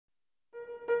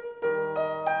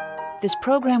This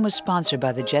program was sponsored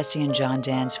by the Jesse and John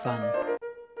Dance Fund.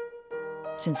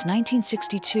 Since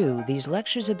 1962, these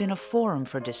lectures have been a forum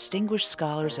for distinguished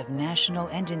scholars of national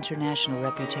and international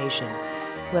reputation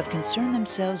who have concerned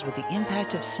themselves with the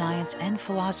impact of science and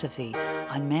philosophy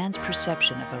on man's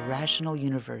perception of a rational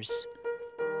universe.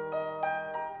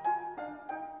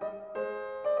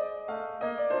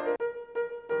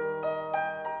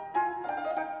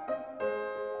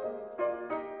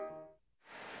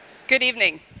 Good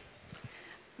evening.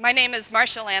 My name is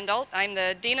Marcia Landolt. I'm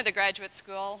the Dean of the Graduate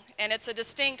School, and it's a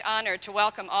distinct honor to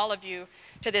welcome all of you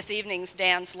to this evening's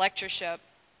dance lectureship.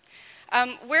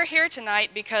 We're here tonight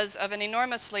because of an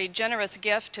enormously generous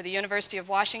gift to the University of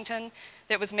Washington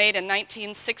that was made in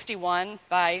 1961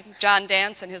 by John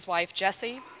Dance and his wife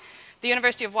Jessie. The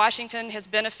University of Washington has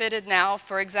benefited now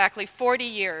for exactly 40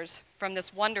 years from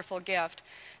this wonderful gift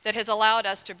that has allowed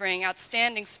us to bring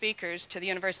outstanding speakers to the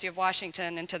University of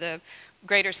Washington and to the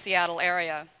greater Seattle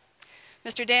area.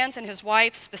 Mr. Dance and his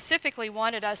wife specifically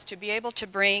wanted us to be able to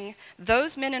bring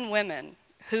those men and women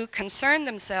who concern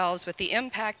themselves with the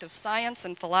impact of science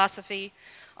and philosophy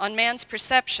on man's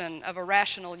perception of a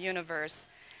rational universe.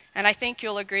 And I think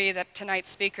you'll agree that tonight's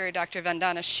speaker, Dr.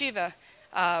 Vandana Shiva,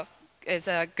 is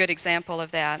a good example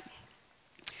of that.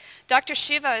 Dr.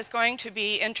 Shiva is going to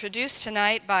be introduced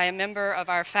tonight by a member of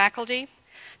our faculty.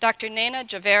 Dr. Naina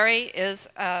Javeri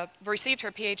received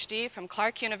her PhD from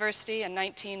Clark University in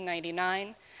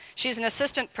 1999. She's an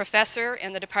assistant professor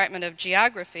in the Department of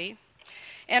Geography,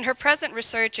 and her present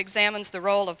research examines the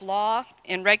role of law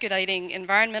in regulating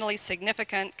environmentally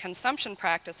significant consumption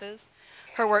practices.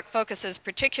 Her work focuses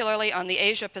particularly on the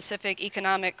Asia-Pacific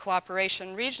Economic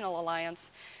Cooperation Regional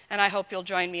Alliance, and I hope you'll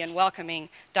join me in welcoming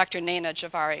Dr. Naina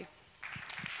Javeri.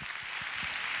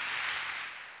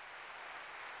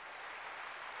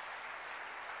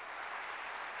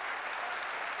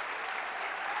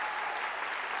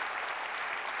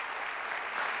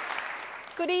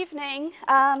 Good evening.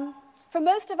 For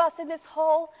most of us in this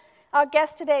hall, our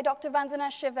guest today, Dr.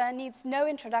 Vandana Shiva, needs no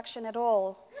introduction at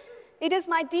all. It is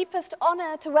my deepest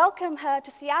honor to welcome her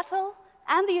to Seattle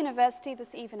and the university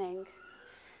this evening.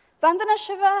 Vandana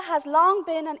Shiva has long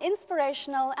been an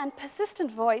inspirational and persistent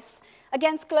voice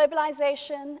against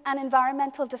globalization and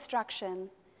environmental destruction.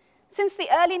 Since the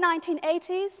early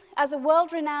 1980s, as a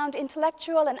world-renowned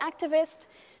intellectual and activist,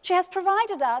 she has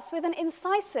provided us with an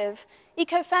incisive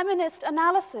ecofeminist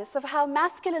analysis of how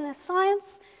masculinist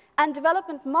science and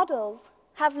development models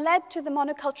have led to the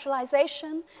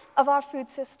monoculturalization of our food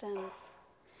systems.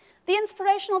 The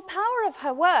inspirational power of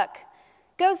her work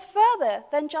goes further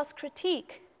than just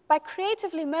critique by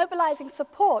creatively mobilizing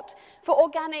support for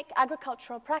organic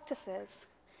agricultural practices.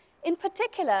 In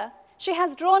particular, she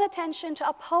has drawn attention to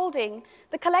upholding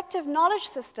the collective knowledge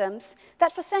systems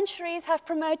that for centuries have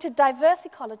promoted diverse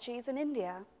ecologies in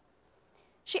India.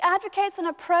 She advocates an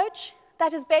approach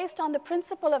that is based on the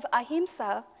principle of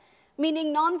Ahimsa,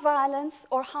 meaning non-violence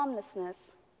or harmlessness.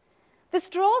 This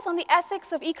draws on the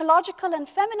ethics of ecological and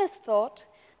feminist thought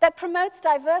that promotes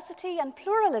diversity and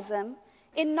pluralism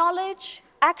in knowledge,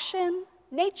 action,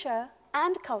 nature,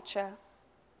 and culture.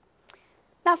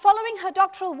 Now, following her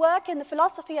doctoral work in the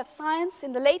philosophy of science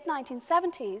in the late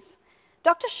 1970s,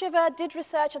 Dr. Shiva did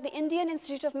research at the Indian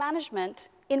Institute of Management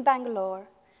in Bangalore.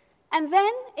 And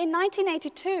then, in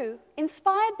 1982,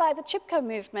 inspired by the Chipko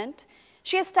movement,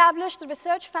 she established the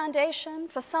Research Foundation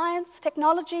for Science,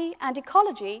 Technology, and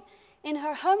Ecology in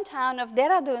her hometown of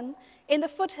Dehradun in the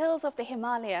foothills of the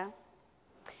Himalaya.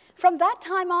 From that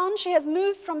time on, she has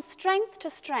moved from strength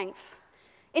to strength.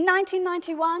 In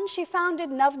 1991, she founded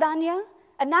Navdanya,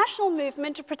 a national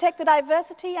movement to protect the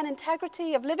diversity and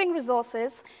integrity of living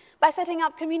resources by setting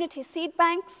up community seed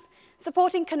banks,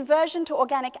 supporting conversion to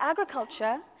organic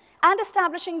agriculture, and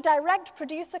establishing direct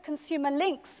producer-consumer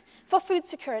links for food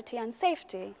security and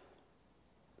safety.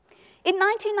 In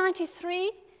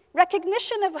 1993,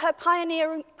 recognition of her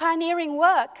pioneering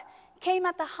work came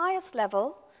at the highest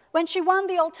level when she won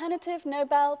the Alternative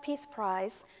Nobel Peace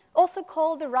Prize, also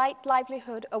called the Right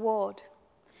Livelihood Award.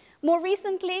 More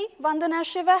recently, Vandana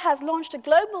Shiva has launched a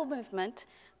global movement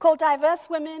called Diverse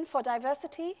Women for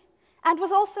Diversity and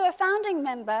was also a founding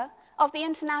member of the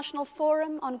International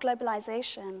Forum on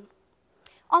Globalization.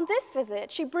 On this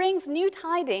visit, she brings new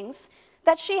tidings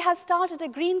that she has started a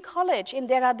green college in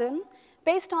Dehradun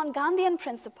based on Gandhian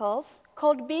principles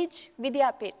called Bij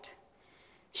Vidyapit.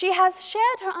 She has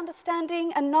shared her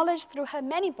understanding and knowledge through her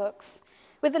many books,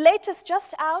 with the latest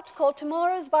just out called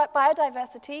Tomorrow's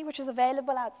Biodiversity, which is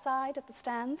available outside at the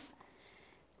stands.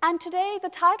 And today, the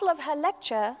title of her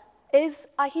lecture is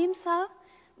Ahimsa,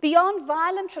 beyond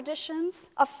violent traditions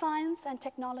of science and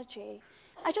technology.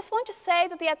 I just want to say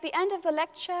that at the end of the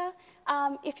lecture,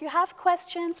 if you have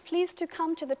questions, please do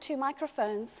come to the 2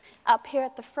 microphones up here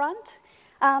at the front.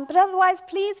 But otherwise,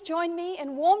 please join me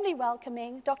in warmly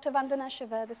welcoming Dr. Vandana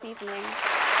Shiva this evening.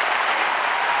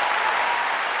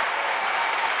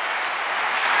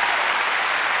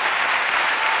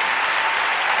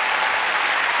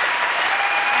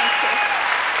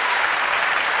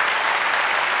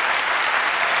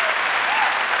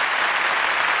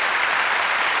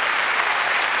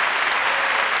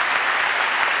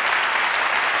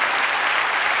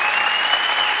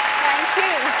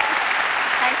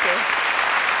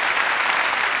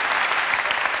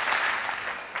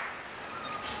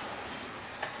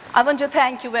 I want to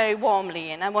thank you very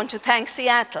warmly, and I want to thank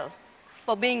Seattle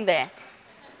for being there.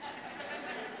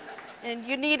 And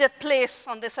you need a place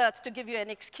on this earth to give you an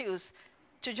excuse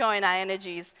to join our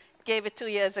energies. Gave it 2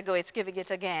 years ago, it's giving it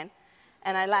again.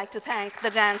 And I'd like to thank the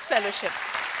Dance Fellowship,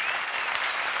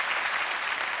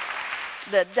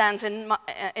 the Dance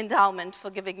Endowment, for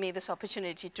giving me this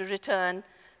opportunity to return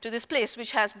to this place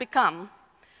which has become,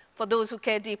 for those who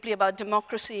care deeply about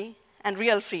democracy and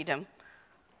real freedom,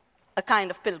 a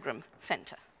kind of pilgrim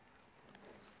center.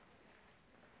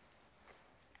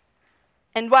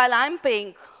 And while I'm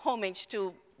paying homage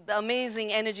to the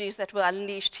amazing energies that were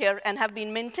unleashed here and have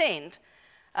been maintained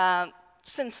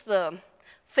since the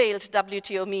failed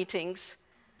WTO meetings,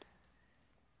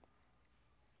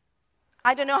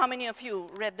 I don't know how many of you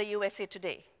read the USA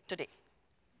Today today.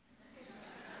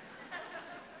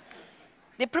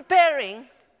 They're preparing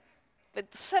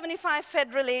with 75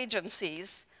 federal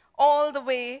agencies, all the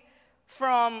way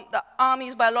from the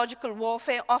Army's Biological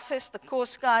Warfare Office, the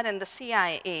Coast Guard, and the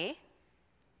CIA,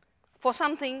 for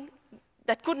something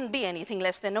that couldn't be anything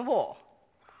less than a war.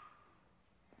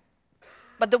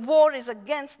 But the war is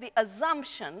against the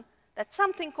assumption that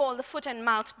something called the foot and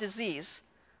mouth disease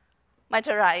might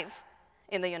arrive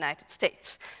in the United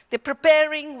States. They're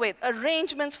preparing with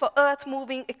arrangements for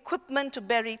earth-moving equipment to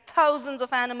bury thousands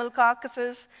of animal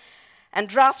carcasses, and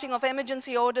drafting of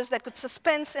emergency orders that could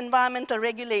suspend environmental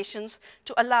regulations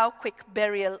to allow quick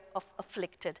burial of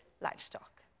afflicted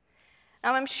livestock.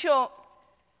 Now, I'm sure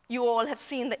you all have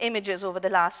seen the images over the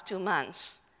last 2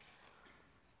 months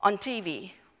on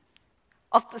TV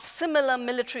of the similar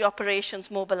military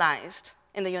operations mobilized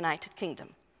in the United Kingdom,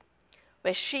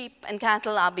 where sheep and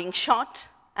cattle are being shot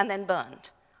and then burned.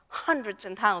 Hundreds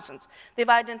and thousands. They've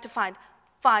identified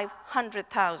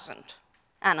 500,000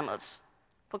 animals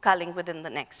for culling within the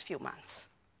next few months.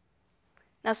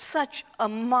 Now, such a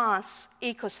mass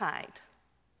ecocide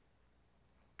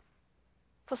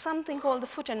for something called the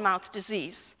foot and mouth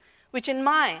disease, which in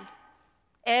my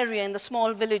area, in the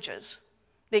small villages,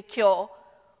 they cure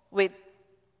with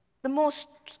the most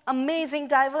amazing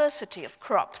diversity of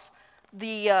crops.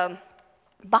 The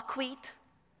buckwheat,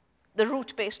 the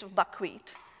root paste of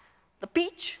buckwheat, the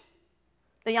peach,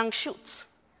 the young shoots.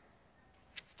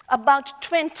 About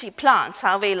 20 plants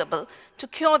are available to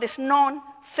cure this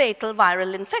non-fatal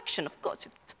viral infection. Of course,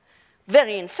 it's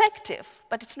very infective,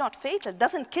 but it's not fatal. It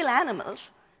doesn't kill animals.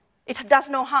 It does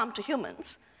no harm to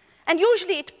humans. And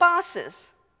usually it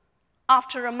passes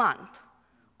after a month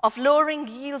of lowering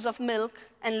yields of milk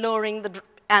and lowering the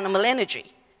animal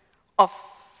energy of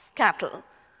cattle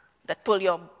that pull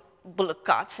your bullock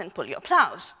carts and pull your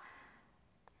plows.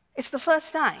 It's the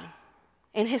first time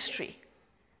in history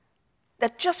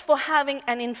that just for having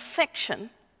an infection,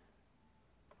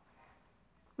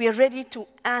 we are ready to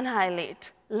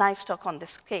annihilate livestock on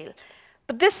this scale.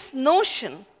 But this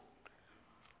notion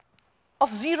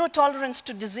of zero tolerance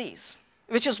to disease,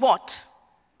 which is what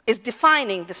is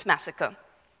defining this massacre,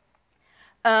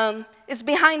 is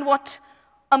behind what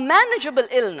a manageable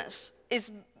illness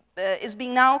is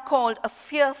being now called a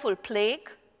fearful plague,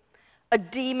 a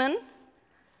demon,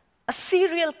 a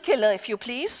serial killer, if you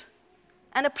please,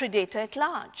 and a predator at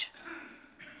large.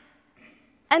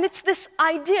 And it's this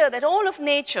idea that all of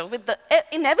nature, with the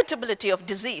inevitability of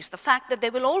disease, the fact that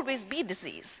there will always be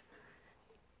disease,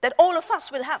 that all of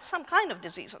us will have some kind of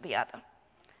disease or the other,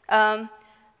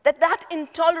 that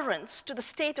intolerance to the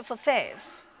state of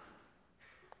affairs,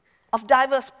 of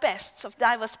diverse pests, of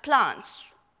diverse plants,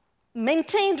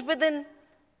 maintained within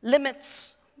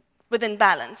limits, within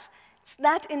balance, it's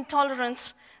that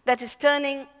intolerance that is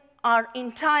turning our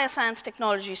entire science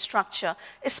technology structure,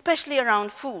 especially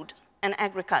around food and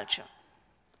agriculture,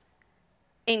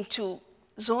 into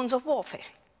zones of warfare.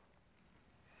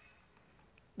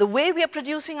 The way we are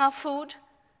producing our food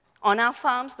on our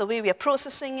farms, the way we are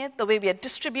processing it, the way we are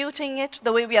distributing it,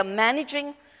 the way we are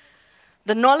managing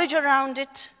the knowledge around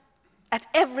it, at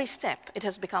every step it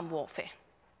has become warfare.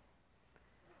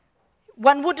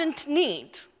 one wouldn't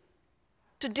need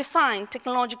to define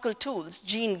technological tools,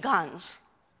 gene guns,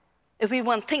 if we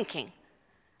weren't thinking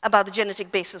about the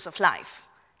genetic basis of life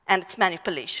and its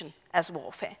manipulation as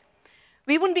warfare.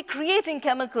 We wouldn't be creating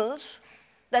chemicals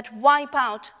that wipe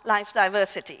out life's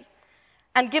diversity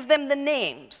and give them the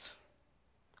names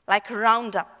like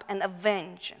Roundup and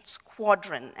Avenge and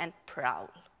Squadron and Prowl.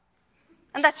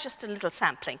 And that's just a little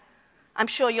sampling. I'm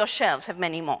sure your shelves have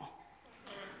many more.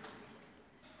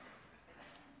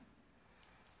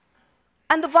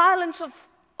 And the violence of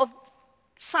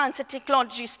science and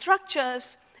technology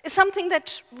structures is something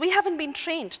that we haven't been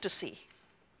trained to see.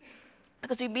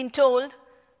 Because we've been told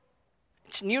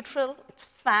it's neutral, it's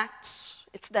facts,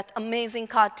 it's that amazing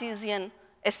Cartesian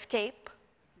escape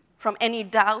from any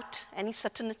doubt, any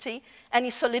certainty, any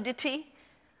solidity.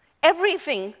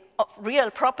 Everything of real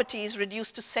property is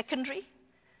reduced to secondary.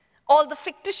 All the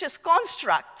fictitious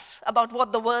constructs about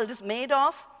what the world is made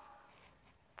of,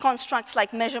 constructs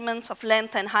like measurements of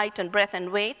length and height and breadth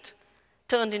and weight,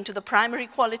 turned into the primary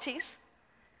qualities.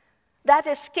 That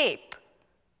escape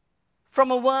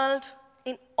from a world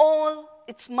in all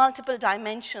its multiple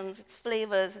dimensions, its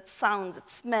flavors, its sounds,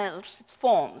 its smells, its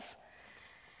forms,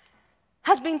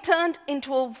 has been turned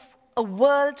into a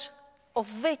world of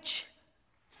which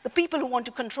the people who want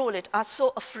to control it are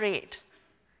so afraid.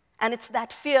 And it's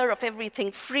that fear of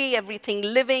everything free, everything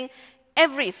living,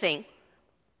 everything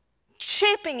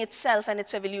shaping itself and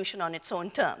its evolution on its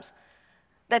own terms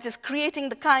that is creating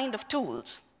the kind of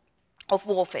tools of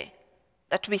warfare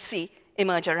that we see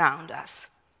emerge around us.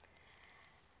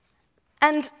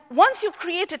 And once you've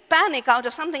created panic out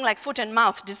of something like foot and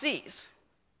mouth disease,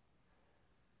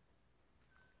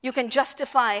 you can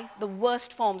justify the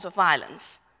worst forms of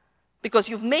violence because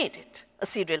you've made it a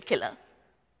serial killer,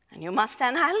 and you must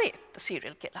annihilate the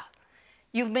serial killer.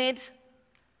 You've made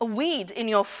a weed in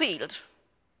your field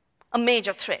a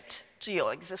major threat to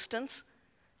your existence,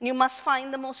 and you must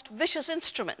find the most vicious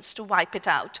instruments to wipe it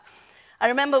out. I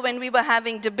remember when we were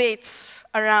having debates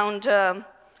around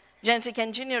genetic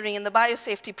engineering and the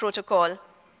biosafety protocol,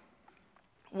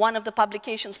 one of the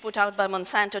publications put out by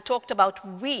Monsanto talked about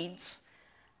weeds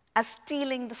as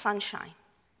stealing the sunshine.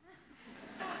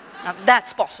 Now,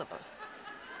 that's possible.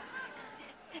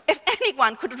 If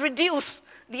anyone could reduce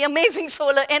the amazing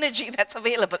solar energy that's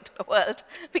available to the world,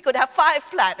 we could have 5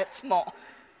 planets more.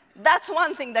 That's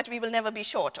one thing that we will never be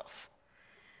short of.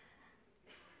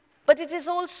 But it is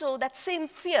also that same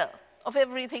fear of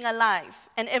everything alive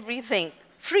and everything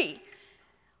free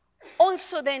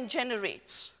also then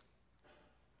generates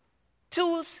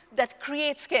tools that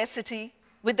create scarcity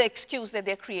with the excuse that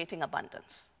they're creating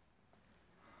abundance.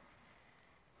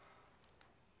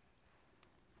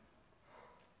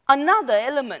 Another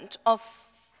element of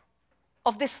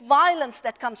this violence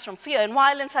that comes from fear, and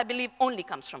violence, I believe, only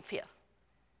comes from fear.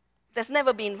 There's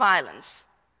never been violence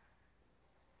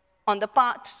on the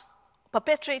part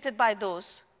perpetrated by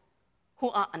those who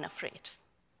are unafraid.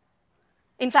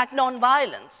 In fact,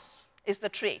 nonviolence is the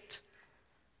trait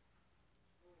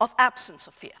of absence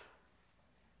of fear.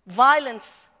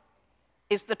 Violence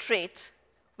is the trait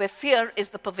where fear is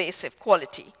the pervasive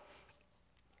quality.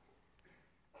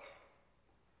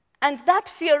 And that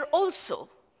fear also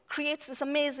creates this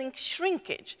amazing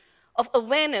shrinkage of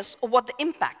awareness of what the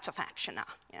impacts of action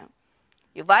are. Yeah?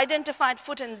 You've identified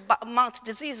foot and mouth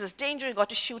disease as danger, you've got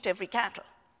to shoot every cattle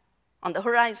on the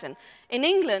horizon. In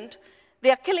England, they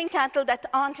are killing cattle that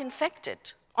aren't infected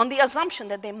on the assumption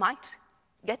that they might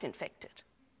get infected.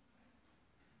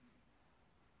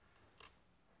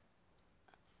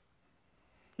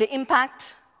 The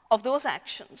impact of those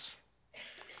actions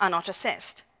are not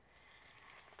assessed.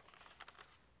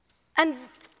 And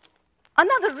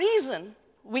another reason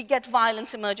we get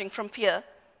violence emerging from fear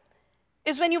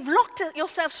is when you've locked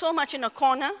yourself so much in a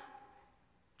corner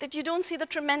that you don't see the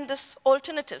tremendous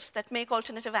alternatives that make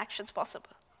alternative actions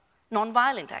possible.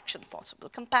 Nonviolent action possible,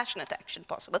 compassionate action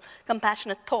possible,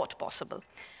 compassionate thought possible.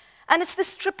 And it's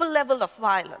this triple level of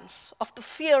violence, of the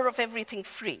fear of everything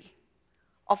free,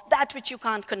 of that which you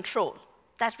can't control,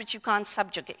 that which you can't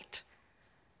subjugate,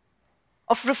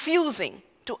 of refusing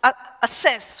to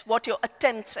assess what your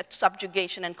attempts at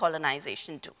subjugation and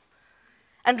colonization do,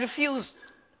 and refuse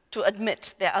to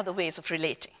admit there are other ways of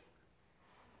relating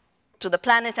to the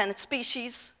planet and its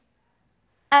species,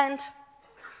 and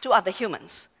to other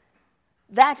humans.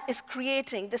 That is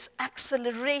creating this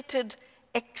accelerated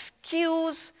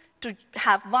excuse to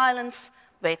have violence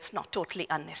where it's not totally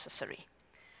unnecessary.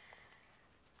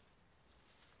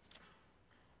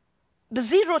 The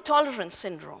zero tolerance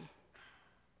syndrome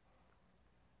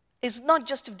is not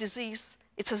just a disease,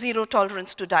 it's a zero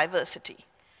tolerance to diversity.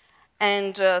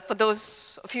 And for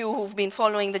those of you who've been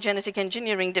following the genetic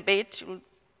engineering debate, you'll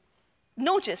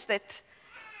notice that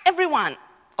every one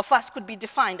of us could be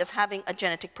defined as having a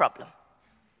genetic problem.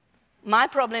 My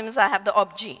problem is I have the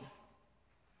OB gene,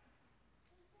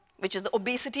 which is the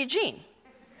obesity gene.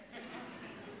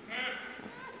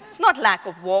 It's not lack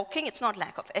of walking, it's not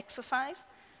lack of exercise.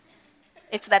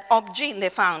 It's that OB gene they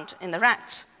found in the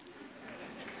rats.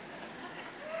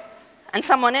 And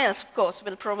someone else, of course,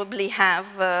 will probably have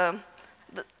the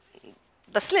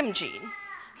slim gene.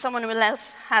 Someone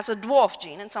else has a dwarf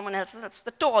gene, and someone else that's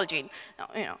the tall gene. Now,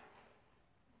 you know,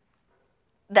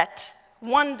 that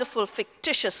wonderful,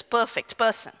 fictitious, perfect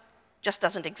person just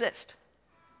doesn't exist.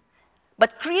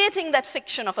 But creating that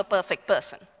fiction of a perfect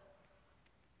person,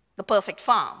 the perfect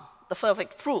farm, the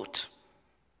perfect fruit,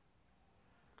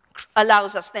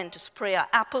 allows us then to spray our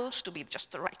apples to be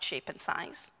just the right shape and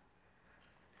size,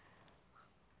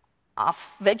 our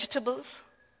vegetables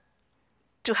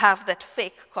to have that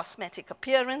fake cosmetic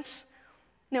appearance,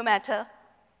 no matter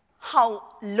how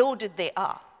loaded they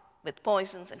are with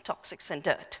poisons and toxics and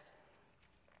dirt.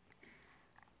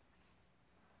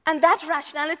 And that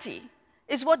rationality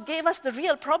is what gave us the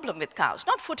real problem with cows,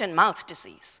 not foot and mouth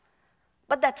disease,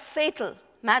 but that fatal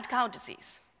mad cow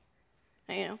disease.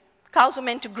 You know, cows are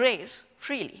meant to graze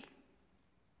freely.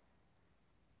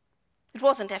 It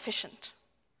wasn't efficient.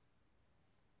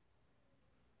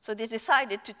 So they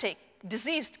decided to take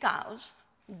diseased cows,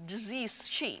 diseased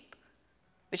sheep,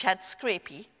 which had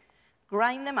scrapie,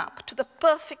 grind them up to the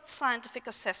perfect scientific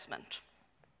assessment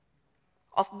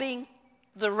of being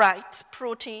the right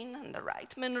protein and the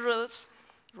right minerals,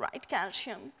 right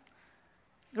calcium,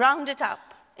 ground it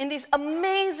up in these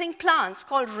amazing plants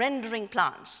called rendering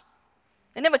plants.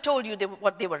 They never told you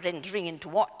what they were rendering into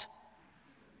what.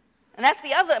 And that's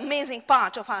the other amazing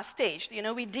part of our stage. You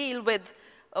know, we deal with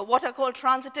what are called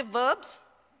transitive verbs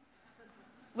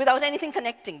without anything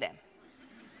connecting them.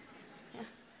 Yeah.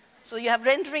 So you have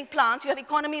rendering plants, you have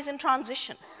economies in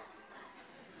transition.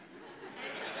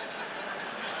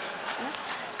 Yeah.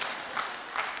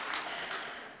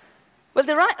 Well,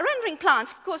 the rendering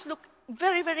plants, of course, look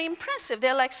very, very impressive.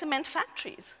 They're like cement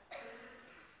factories.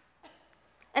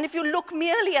 And if you look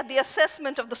merely at the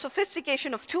assessment of the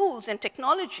sophistication of tools and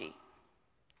technology,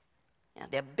 yeah,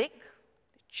 they're big,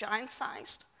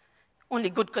 giant-sized. Only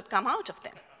good could come out of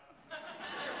them.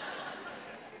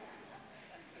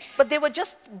 But they were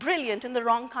just brilliant in the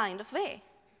wrong kind of way.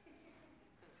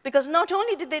 Because not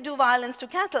only did they do violence to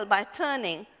cattle by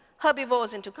turning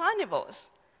herbivores into carnivores,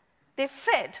 they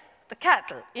fed the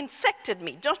cattle infected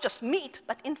meat, not just meat,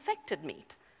 but infected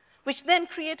meat, which then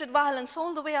created violence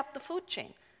all the way up the food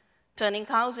chain, turning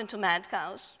cows into mad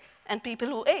cows and people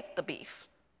who ate the beef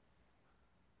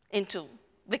into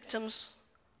victims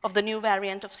of the new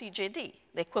variant of CJD,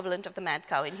 the equivalent of the mad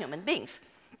cow in human beings.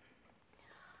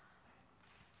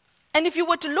 And if you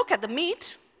were to look at the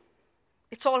meat,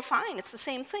 it's all fine, it's the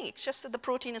same thing, it's just that the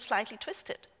protein is slightly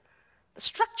twisted. The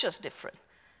structure's different.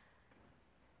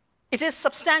 It is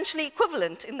substantially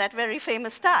equivalent in that very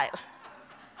famous style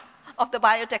of the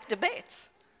biotech debates.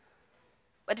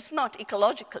 But it's not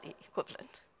ecologically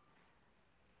equivalent.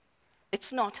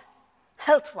 It's not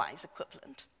health-wise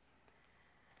equivalent.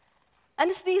 And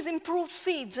it's these improved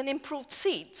feeds and improved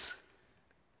seeds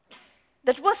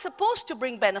that were supposed to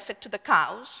bring benefit to the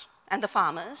cows and the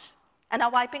farmers and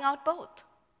are wiping out both.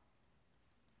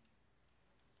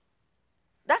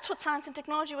 That's what science and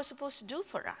technology were supposed to do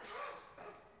for us.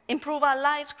 Improve our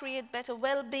lives, create better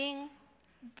well-being,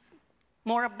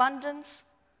 more abundance,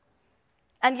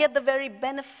 and yet the very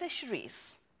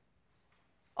beneficiaries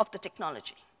of the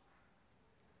technology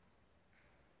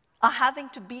are having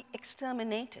to be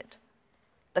exterminated.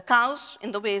 The cows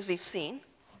in the ways we've seen,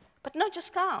 but not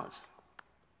just cows,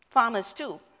 farmers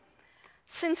too.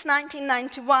 Since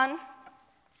 1991,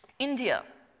 India,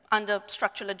 under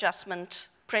structural adjustment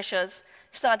pressures,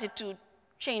 started to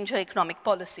change her economic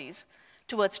policies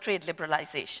towards trade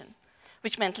liberalization,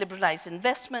 which meant liberalized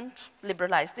investment,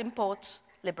 liberalized imports,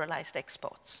 liberalized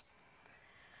exports.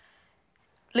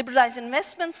 Liberalized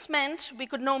investments meant we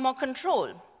could no more control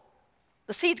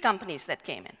the seed companies that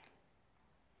came in.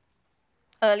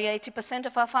 Earlier, 80%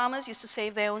 of our farmers used to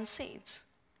save their own seeds.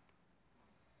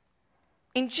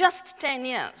 In just 10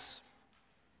 years,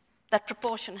 that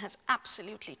proportion has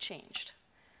absolutely changed.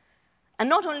 And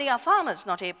not only are farmers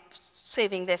not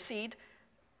saving their seed,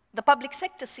 the public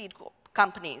sector seed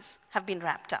companies have been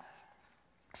wrapped up.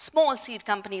 Small seed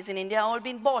companies in India have all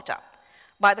been bought up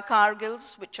by the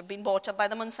Cargills, which have been bought up by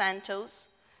the Monsantos,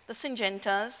 the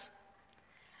Syngentas,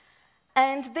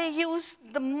 and they use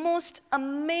the most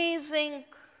amazing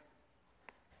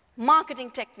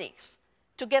marketing techniques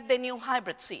to get their new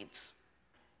hybrid seeds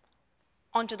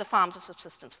onto the farms of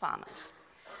subsistence farmers.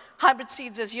 Hybrid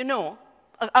seeds, as you know,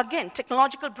 again,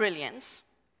 technological brilliance.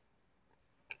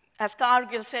 As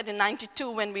Kargil said in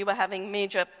 '92, when we were having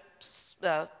major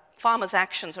farmers'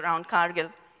 actions around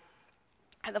Kargil,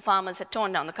 and the farmers had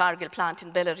torn down the Kargil plant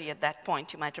in Bellary at that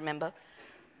point, you might remember.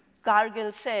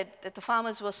 Kargil said that the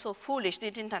farmers were so foolish,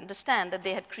 they didn't understand that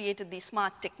they had created these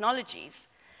smart technologies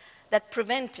that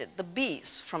prevented the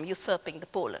bees from usurping the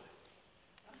pollen.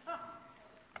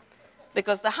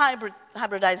 Because the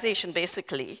hybridization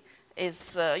basically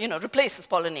is, replaces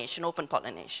pollination, open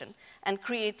pollination, and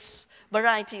creates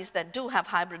varieties that do have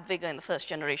hybrid vigor in the first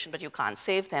generation, but you can't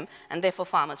save them, and therefore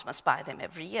farmers must buy them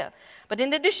every year. But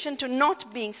in addition to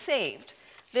not being saved,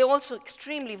 they're also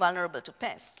extremely vulnerable to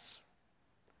pests.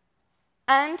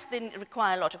 And they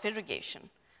require a lot of irrigation.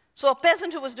 So a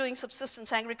peasant who was doing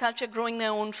subsistence agriculture, growing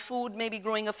their own food, maybe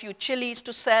growing a few chilies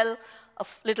to sell, a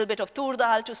little bit of tur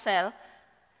dal to sell,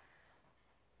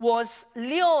 was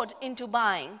lured into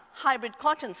buying hybrid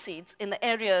cotton seeds in the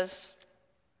areas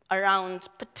around,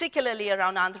 particularly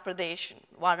around Andhra Pradesh,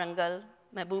 Warangal,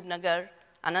 Mahbubnagar,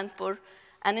 Anandpur,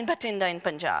 and in Bathinda in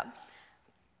Punjab.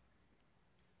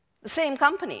 The same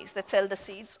companies that sell the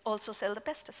seeds also sell the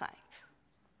pesticides.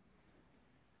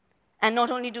 And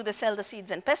not only do they sell the seeds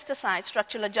and pesticides,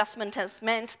 structural adjustment has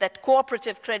meant that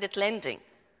cooperative credit lending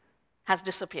has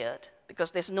disappeared because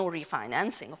there's no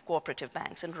refinancing of cooperative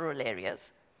banks in rural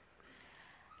areas.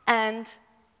 And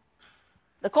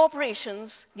the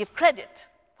corporations give credit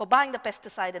for buying the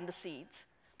pesticide and the seeds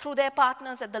through their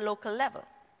partners at the local level.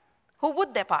 Who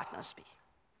would their partners be?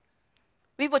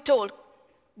 We were told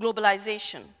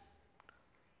globalization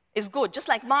is good. Just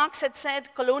like Marx had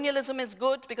said, colonialism is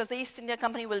good because the East India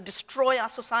Company will destroy our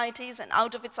societies and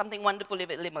out of it something wonderful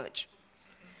will emerge.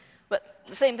 But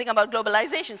the same thing about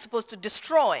globalization, it's supposed to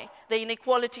destroy the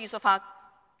inequalities of our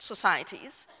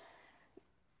societies,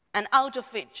 and out of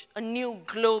which a new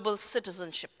global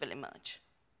citizenship will emerge.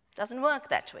 It doesn't work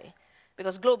that way,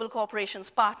 because global corporations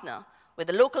partner with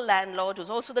the local landlord, who's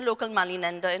also the local money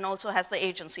lender and also has the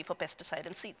agency for pesticide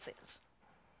and seed sales.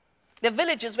 There are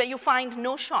villages where you find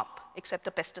no shop except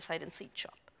a pesticide and seed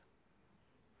shop.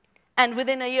 And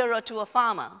within a year or two, a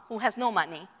farmer who has no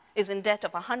money is in debt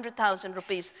of 100,000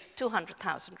 rupees,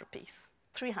 200,000 rupees,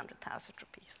 300,000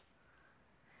 rupees.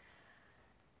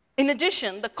 In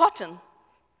addition, the cotton,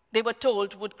 they were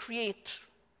told,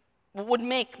 would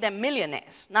make them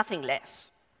millionaires, nothing less.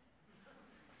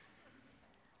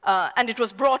 And it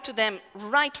was brought to them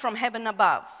right from heaven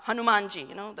above. Hanumanji,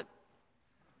 the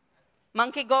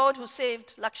monkey god who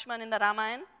saved Lakshman in the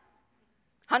Ramayana.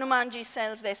 Hanumanji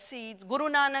sells their seeds. Guru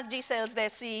Nanak Ji sells their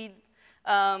seed.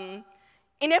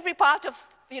 In every part of,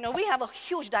 we have a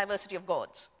huge diversity of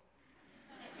gods.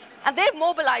 And they've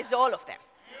mobilized all of them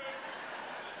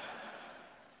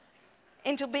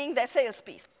into being their sales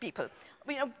people.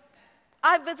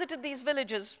 I've visited these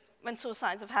villages when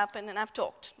suicides have happened, and I've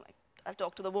talked. I'll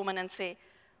talk to the woman and say,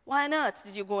 why on earth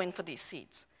did you go in for these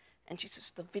seeds? And she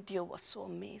says, the video was so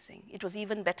amazing. It was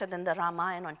even better than the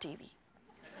Ramayana on TV.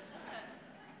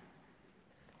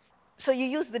 So you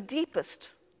use the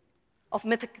deepest of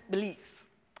mythic beliefs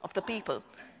of the people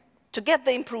to get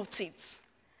the improved seeds.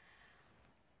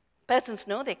 Peasants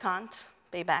know they can't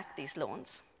pay back these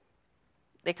loans.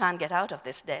 They can't get out of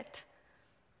this debt.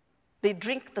 They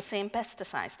drink the same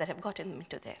pesticides that have gotten them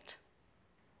into debt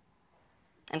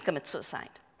and commit suicide.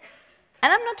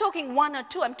 And I'm not talking one or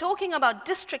two. I'm talking about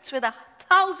districts with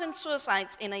 1,000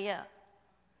 suicides in a year.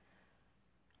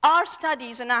 Our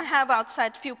studies, and I have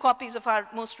outside a few copies of our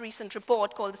most recent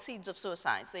report called The Seeds of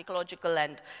Suicides, the ecological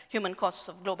and human costs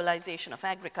of globalization of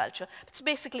agriculture. It's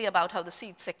basically about how the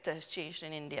seed sector has changed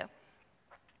in India.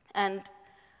 And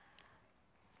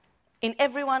in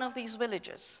every one of these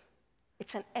villages,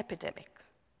 it's an epidemic.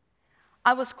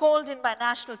 I was called in by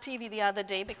national TV the other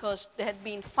day because there had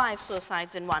been 5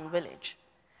 suicides in one village.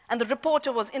 And the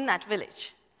reporter was in that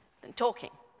village and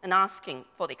talking and asking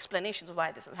for the explanations of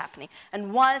why this is happening.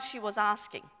 And while she was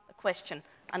asking a question,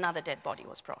 another dead body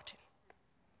was brought in.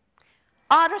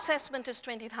 Our assessment is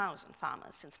 20,000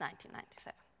 farmers since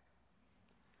 1997.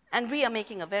 And we are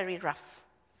making a very rough,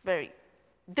 very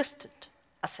distant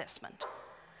assessment.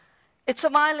 It's a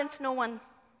violence no one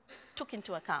took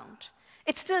into account.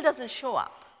 It still doesn't show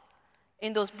up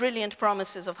in those brilliant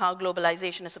promises of how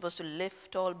globalization is supposed to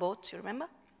lift all boats, you remember?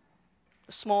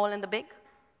 The small and the big.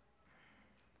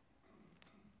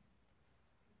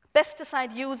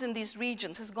 Pesticide use in these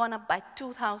regions has gone up by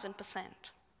 2,000%.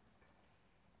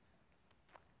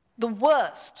 The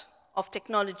worst of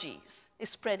technologies is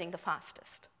spreading the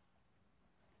fastest.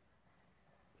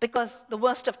 because the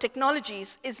worst of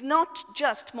technologies is not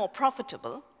just more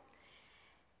profitable,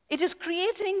 it is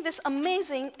creating this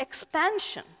amazing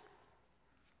expansion,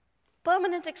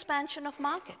 permanent expansion of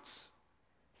markets.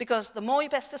 Because the more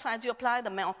pesticides you apply, the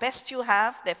more pests you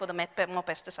have, therefore the more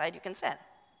pesticide you can sell.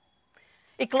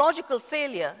 Ecological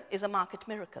failure is a market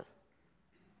miracle.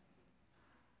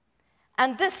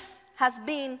 And this has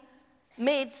been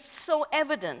made so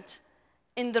evident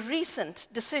in the recent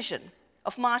decision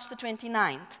of March the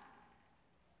 29th,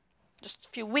 just a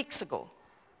few weeks ago,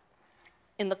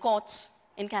 in the courts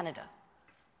in Canada,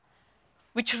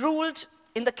 which ruled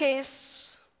in the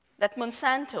case that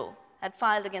Monsanto had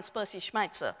filed against Percy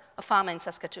Schmeitzer, a farmer in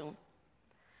Saskatoon,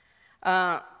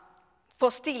 for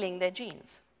stealing their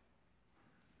genes.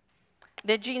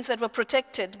 Their genes that were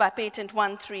protected by patent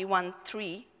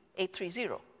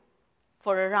 1313830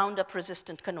 for a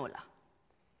Roundup-resistant canola.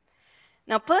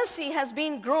 Now, Percy has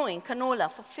been growing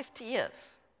canola for 50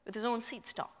 years with his own seed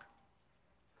stock.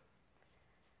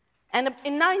 And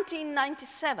in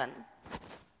 1997,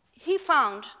 he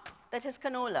found that his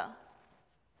canola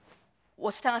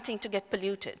was starting to get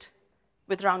polluted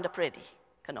with Roundup-ready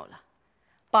canola.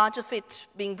 Part of it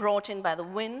being brought in by the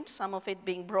wind, some of it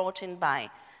being brought in by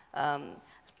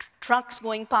trucks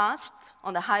going past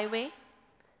on the highway,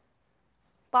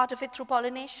 part of it through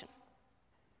pollination.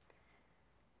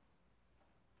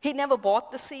 He never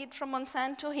bought the seed from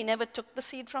Monsanto. He never took the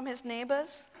seed from his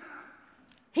neighbors.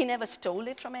 He never stole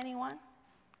it from anyone.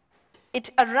 It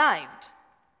arrived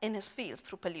in his fields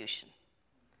through pollution.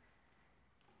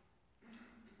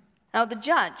 Now, the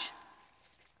judge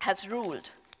has ruled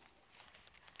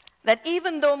that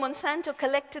even though Monsanto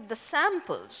collected the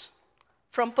samples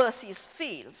from Percy's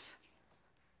fields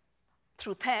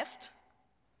through theft,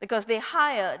 because they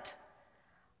hired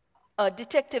a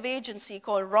detective agency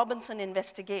called Robinson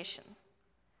Investigation,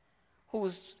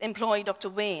 whose employee, Dr.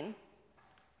 Wayne,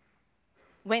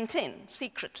 went in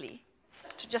secretly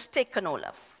to just take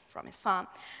canola from his farm.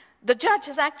 The judge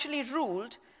has actually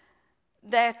ruled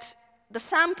that the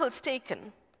samples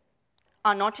taken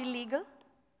are not illegal,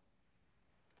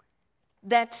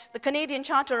 that the Canadian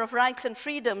Charter of Rights and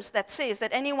Freedoms that says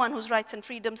that anyone whose rights and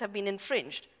freedoms have been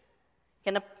infringed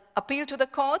can appeal to the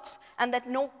courts, and that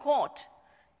no court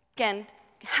can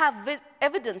have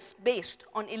evidence based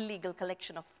on illegal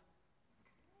collection of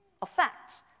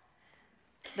facts.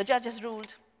 The judge has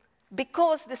ruled,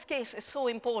 because this case is so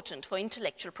important for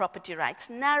intellectual property rights,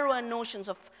 narrower notions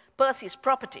of Percy's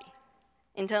property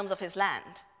in terms of his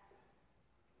land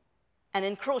and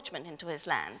encroachment into his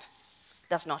land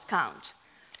does not count.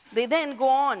 They then go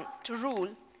on to rule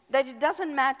that it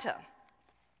doesn't matter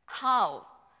how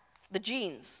the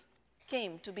genes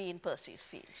came to be in Percy's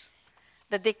fields,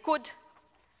 that they could,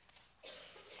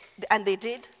 and they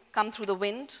did, come through the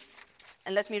wind.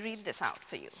 And let me read this out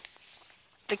for you,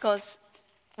 because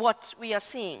what we are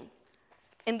seeing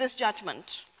in this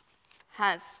judgment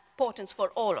has importance for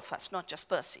all of us, not just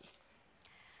Percy.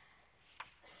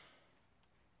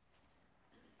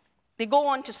 They go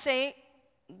on to say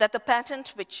that the patent,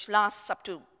 which lasts up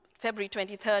to February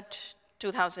 23rd,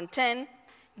 2010,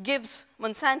 gives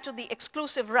Monsanto the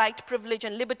exclusive right, privilege,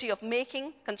 and liberty of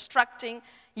making, constructing,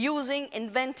 using,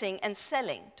 inventing, and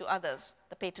selling to others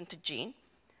the patented gene.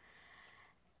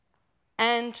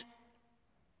 And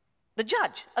the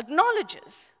judge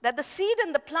acknowledges that the seed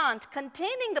and the plant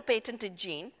containing the patented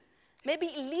gene may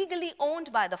be illegally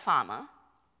owned by the farmer,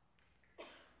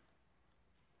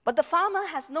 but the farmer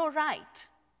has no right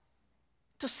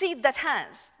to seed that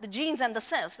has the genes and the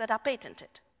cells that are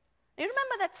patented. You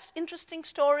remember that interesting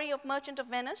story of Merchant of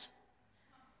Venice,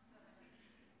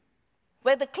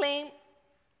 where the claim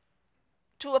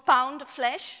to a pound of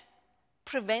flesh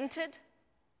prevented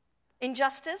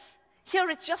injustice?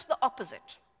 Here it's just the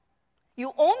opposite.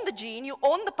 You own the gene, you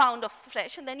own the pound of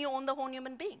flesh, and then you own the whole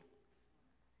human being.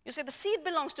 You say the seed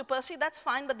belongs to Percy, that's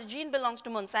fine, but the gene belongs to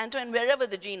Monsanto, and wherever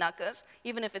the gene occurs,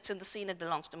 even if it's in the seed, it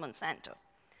belongs to Monsanto.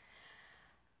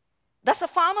 Thus, a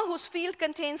farmer whose field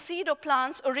contains seed or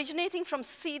plants originating from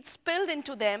seed spilled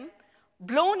into them,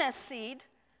 blown as seed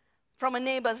from a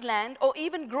neighbor's land, or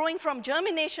even growing from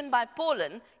germination by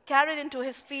pollen carried into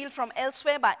his field from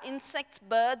elsewhere by insects,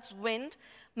 birds, wind,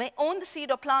 may own the seed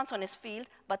or plants on his field,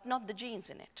 but not the genes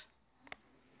in it.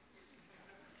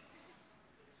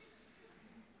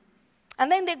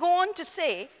 And then they go on to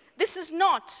say, this is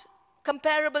not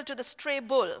comparable to the stray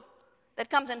bull that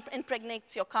comes and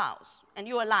impregnates your cows, and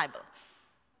you are liable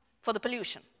for the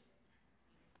pollution.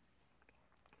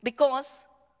 Because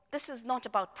this is not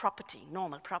about property,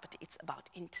 normal property, it's about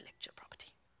intellectual property.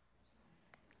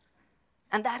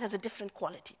 And that has a different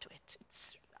quality to it.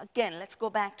 Again, let's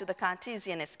go back to the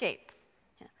Cartesian escape.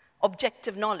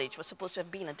 objective knowledge was supposed to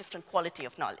have been a different quality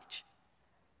of knowledge.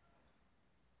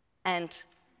 And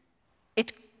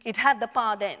it had the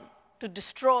power then to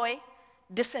destroy,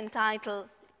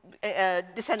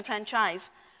 disenfranchise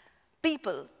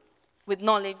people with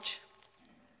knowledge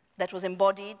that was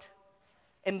embodied,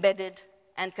 embedded,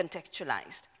 and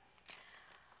contextualized.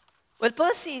 Well,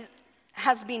 Percy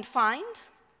has been fined.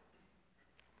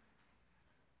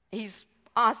 He's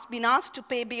been asked to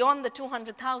pay beyond the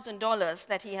 $200,000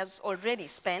 that he has already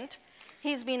spent.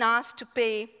 He's been asked to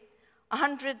pay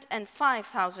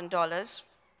 $105,000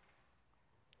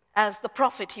 as the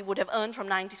profit he would have earned from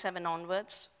 97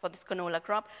 onwards for this canola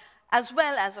crop, as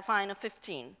well as a fine of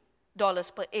 $15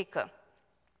 per acre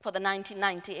for the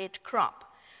 1998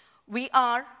 crop. We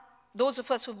are, those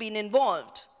of us who've been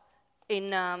involved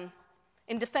in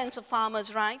defense of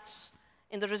farmers' rights,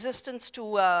 in the resistance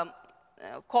to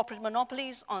corporate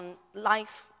monopolies on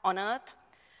life on Earth,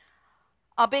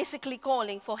 are basically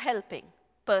calling for helping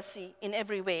Percy in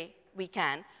every way we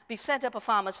can. We've set up a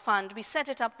farmers' fund. We set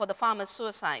it up for the farmers'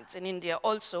 suicides in India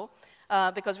also,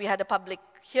 because we had a public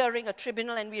hearing, a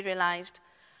tribunal, and we realized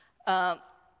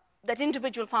that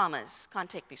individual farmers can't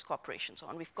take these corporations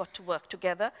on. We've got to work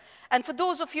together. And for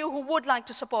those of you who would like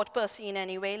to support Percy in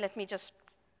any way, let me just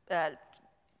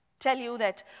tell you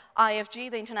that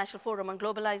IFG, the International Forum on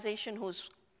Globalization, whose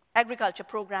agriculture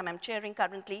program I'm chairing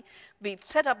currently, we've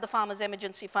set up the Farmers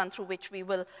Emergency Fund through which we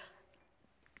will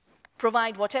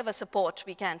provide whatever support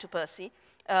we can to Percy.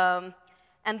 And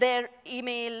their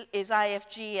email is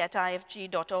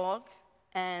ifg@ifg.org,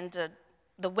 and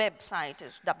the website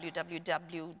is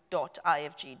www.ifg.org.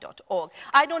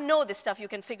 I don't know this stuff you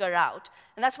can figure out,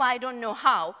 and that's why I don't know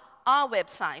how our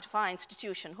website for our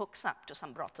institution hooks up to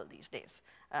some brothel these days.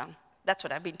 That's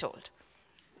what I've been told.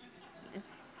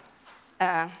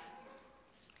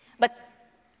 But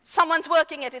someone's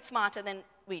working at it smarter than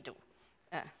we do.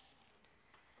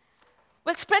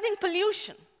 Well, spreading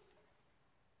pollution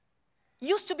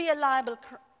used to be a liable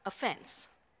offense.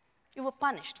 You were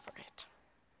punished for it.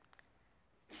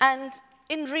 And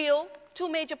in Rio, two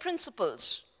major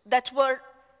principles that were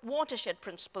watershed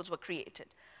principles were created.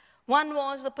 One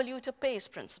was the polluter pays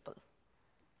principle,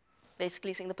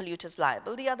 basically saying the polluter is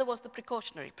liable. The other was the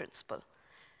precautionary principle.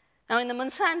 Now, in the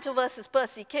Monsanto versus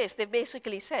Percy case, they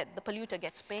basically said the polluter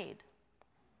gets paid.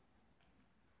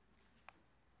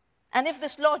 And if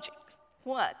this logic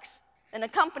works, then a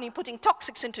company putting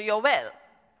toxics into your well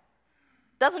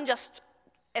doesn't just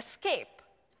escape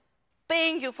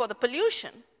paying you for the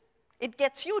pollution, it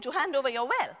gets you to hand over your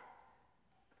well.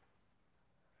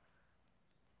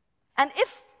 And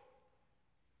if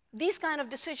these kind of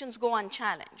decisions go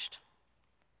unchallenged,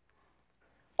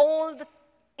 all the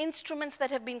instruments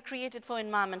that have been created for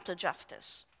environmental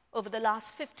justice over the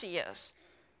last 50 years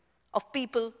of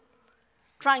people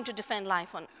trying to defend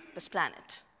life on this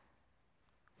planet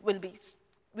will be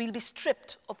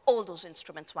stripped of all those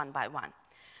instruments one by one.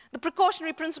 The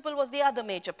precautionary principle was the other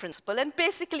major principle, and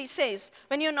basically says,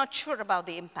 when you're not sure about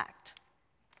the impact,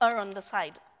 err on the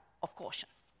side of caution.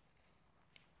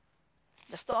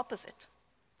 Just the opposite.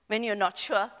 When you're not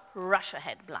sure, rush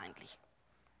ahead blindly.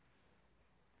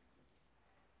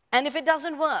 And if it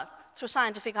doesn't work through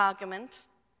scientific argument,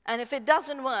 and if it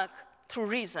doesn't work through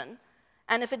reason,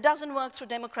 and if it doesn't work through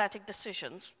democratic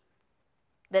decisions,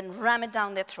 then ram it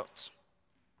down their throats.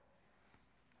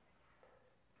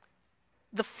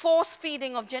 The force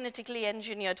feeding of genetically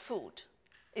engineered food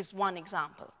is one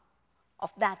example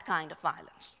of that kind of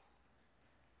violence,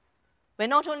 where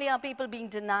not only are people being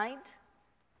denied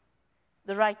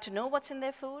the right to know what's in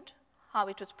their food, how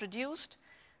it was produced,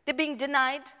 they're being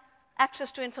denied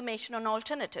access to information on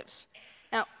alternatives.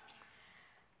 Now,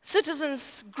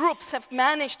 citizens groups have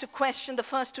managed to question the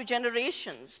first two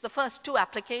generations, the first two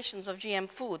applications of GM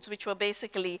foods, which were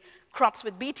basically crops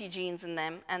with Bt genes in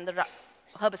them and the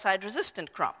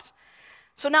herbicide-resistant crops.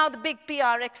 So now the big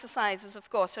PR exercise is, of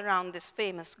course, around this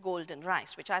famous golden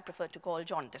rice, which I prefer to call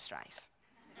jaundice rice.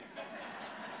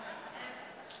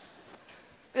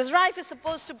 Because rice is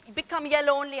supposed to become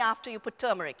yellow only after you put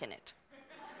turmeric in it.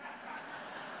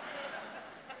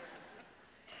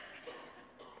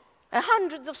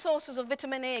 Hundreds of sources of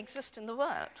vitamin A exist in the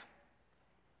world.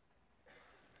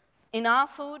 In our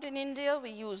food in India, we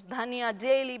use dhania,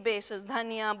 daily basis,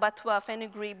 dhania, batwa,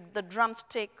 fenugreek, the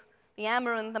drumstick, the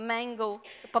amaranth, the mango,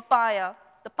 the papaya,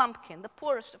 the pumpkin, the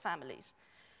poorest of families.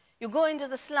 You go into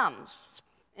the slums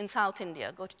in South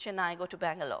India, go to Chennai, go to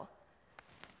Bangalore,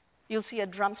 you'll see a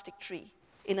drumstick tree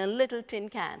in a little tin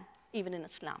can, even in a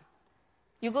slum.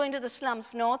 You go into the slums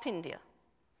of North India,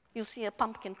 you'll see a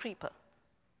pumpkin creeper.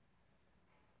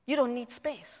 You don't need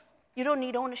space. You don't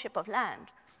need ownership of land.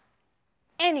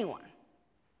 anyone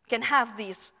can have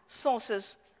these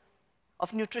sources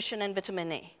of nutrition and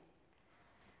vitamin A.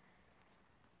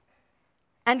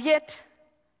 And yet,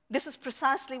 this is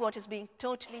precisely what is being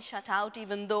totally shut out,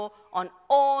 even though on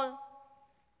all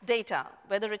data,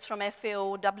 whether it's from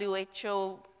FAO,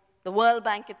 WHO, the World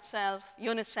Bank itself,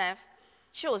 UNICEF,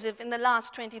 shows if in the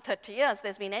last 20, 30 years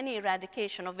there's been any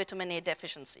eradication of vitamin A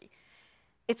deficiency,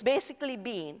 it's basically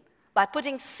been by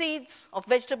putting seeds of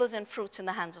vegetables and fruits in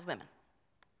the hands of women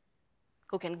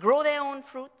who can grow their own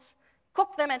fruits,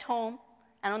 cook them at home,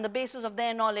 and on the basis of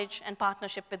their knowledge and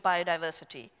partnership with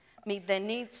biodiversity, meet their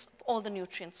needs of all the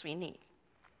nutrients we need.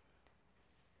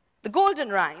 The golden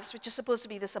rice, which is supposed to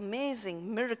be this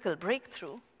amazing miracle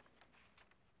breakthrough,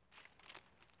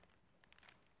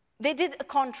 they did a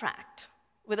contract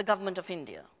with the government of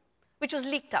India, which was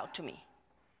leaked out to me.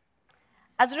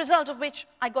 As a result of which,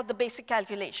 I got the basic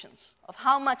calculations of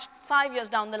how much 5 years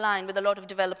down the line, with a lot of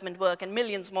development work and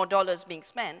millions more dollars being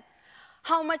spent,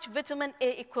 how much vitamin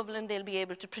A equivalent they'll be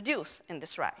able to produce in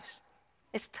this rice.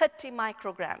 It's 30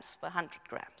 micrograms per 100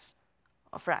 grams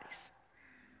of rice.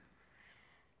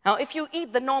 Now, if you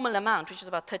eat the normal amount, which is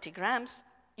about 30 grams,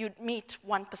 you'd meet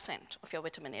 1% of your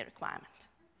vitamin A requirement.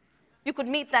 You could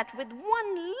meet that with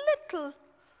one little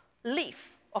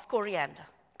leaf of coriander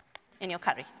in your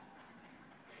curry.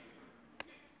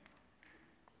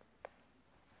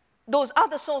 Those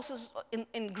other sources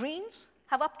in greens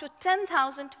have up to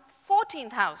 10,000,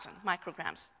 14,000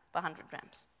 micrograms per 100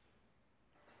 grams.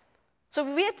 So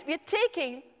we're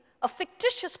taking a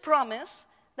fictitious promise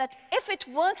that if it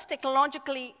works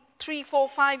technologically 3, 4,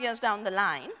 5 years down the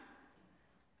line,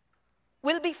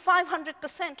 will be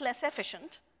 500% less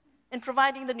efficient in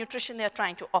providing the nutrition they're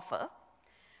trying to offer,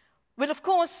 will of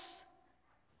course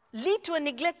lead to a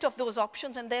neglect of those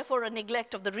options and therefore a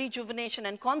neglect of the rejuvenation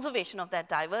and conservation of that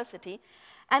diversity.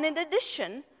 And in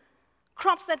addition,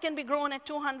 crops that can be grown at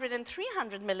 200 and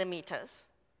 300 millimeters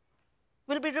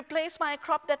will be replaced by a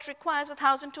crop that requires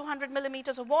 1,200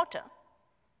 millimeters of water.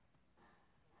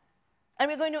 And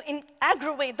we're going to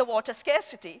aggravate the water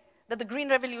scarcity that the Green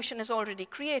Revolution has already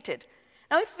created.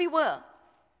 Now, if we were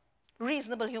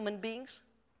reasonable human beings,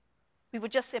 we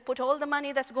would just say, put all the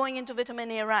money that's going into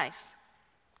vitamin A rice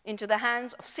into the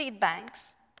hands of seed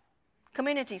banks,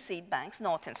 community seed banks,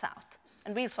 north and south,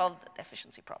 and we'll solve the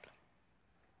deficiency problem.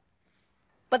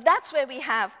 But that's where we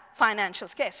have financial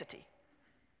scarcity.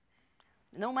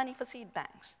 No money for seed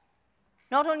banks.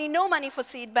 Not only no money for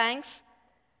seed banks,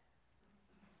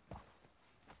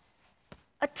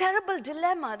 a terrible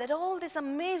dilemma that all this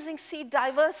amazing seed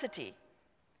diversity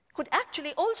could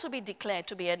actually also be declared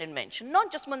to be an invention,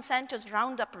 not just Monsanto's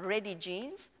Roundup Ready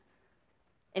genes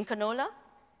in canola,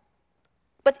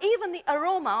 but even the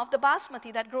aroma of the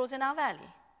basmati that grows in our valley.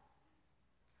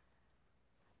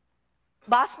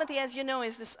 Basmati, as you know,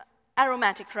 is this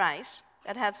aromatic rice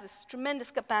that has this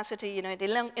tremendous capacity. It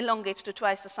elongates to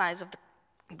twice the size of the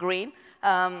grain.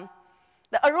 The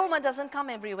aroma doesn't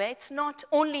come everywhere. It's not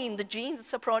only in the genes.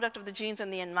 It's a product of the genes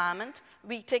and the environment.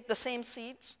 We take the same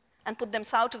seeds and put them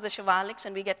south of the Shivaliks,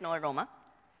 and we get no aroma.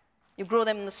 You grow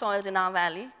them in the soils in our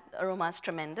valley. The aroma is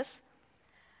tremendous.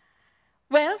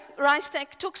 Well,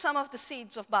 RiceTech took some of the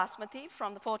seeds of basmati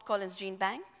from the Fort Collins Gene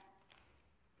Bank,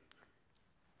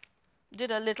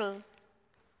 did a little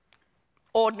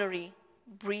ordinary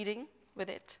breeding with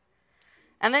it,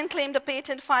 and then claimed a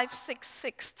patent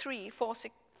 5663484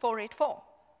 for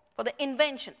the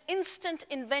invention, instant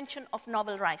invention of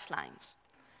novel rice lines,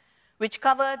 which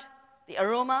covered the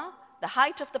aroma, the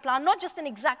height of the plant, not just an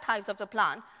exact height of the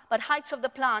plant, but heights of the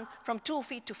plant from 2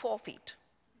 feet to 4 feet.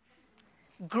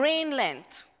 Grain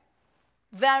length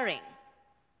varying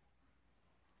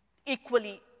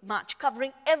equally much,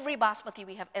 covering every basmati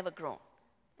we have ever grown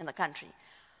in the country.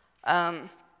 The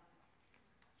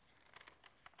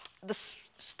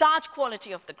starch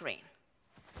quality of the grain,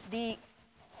 the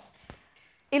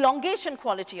elongation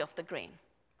quality of the grain.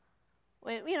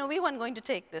 Well, we weren't going to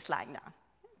take this lying down.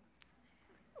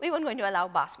 We weren't going to allow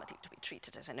basmati to be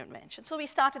treated as an invention. So we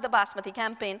started the basmati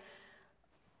campaign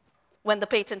when the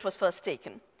patent was first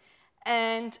taken.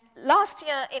 And last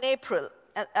year in April,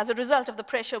 as a result of the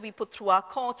pressure we put through our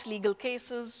courts, legal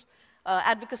cases,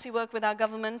 advocacy work with our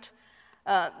government,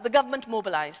 the government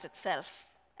mobilized itself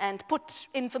and put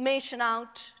information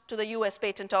out to the US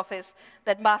Patent Office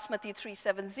that Basmati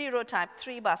 370, type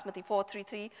 3, Basmati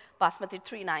 433, Basmati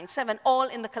 397, all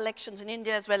in the collections in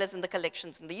India as well as in the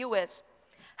collections in the US,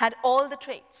 had all the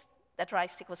traits that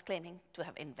RiceTech was claiming to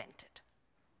have invented.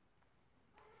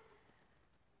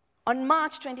 On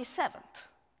March 27th,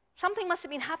 something must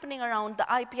have been happening around the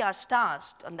IPR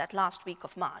stars on that last week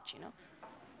of March,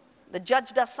 The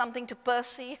judge does something to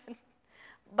Percy,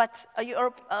 but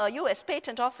a US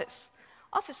patent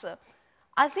officer,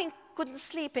 I think, couldn't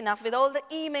sleep enough with all the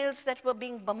emails that were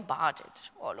being bombarded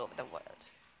all over the world.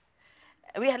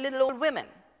 We had little old women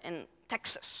in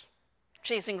Texas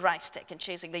chasing Rice Tech and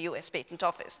chasing the US Patent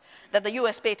Office, that the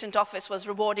US Patent Office was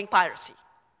rewarding piracy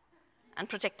and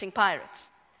protecting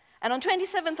pirates. And on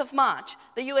 27th of March,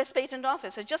 the US Patent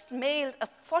Office had just mailed a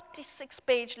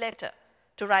 46-page letter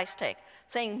to Rice Tech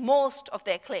saying most of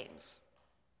their claims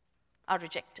are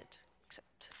rejected,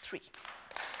 except 3.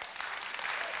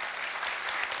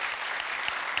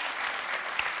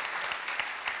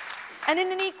 And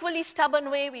in an equally stubborn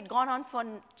way, we'd gone on for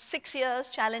 6 years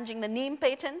challenging the neem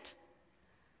patent,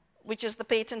 which is the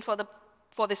patent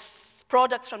for this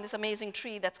products from this amazing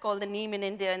tree that's called the neem in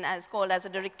India and is called as a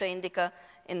director indica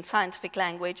in scientific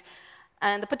language.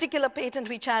 And the particular patent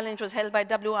we challenged was held by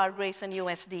W.R. Grace and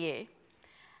USDA.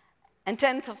 And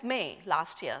 10th of May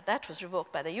last year, that was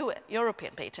revoked by the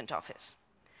European Patent Office.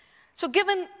 So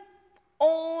given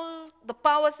all the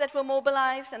powers that were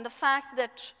mobilized and the fact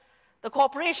that the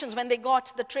corporations, when they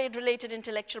got the trade-related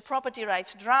intellectual property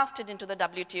rights drafted into the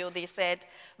WTO, they said,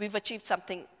 we've achieved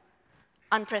something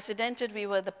unprecedented. We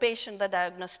were the patient, the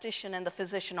diagnostician, and the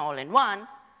physician all in one,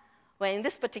 where in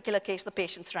this particular case, the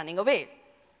patient's running away.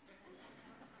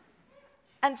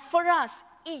 And for us,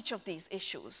 each of these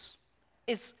issues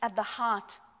is at the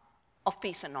heart of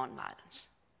peace and nonviolence.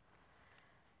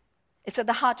 It's at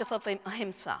the heart of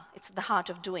Ahimsa. It's at the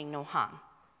heart of doing no harm.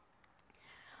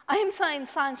 Ahimsa in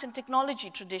science and technology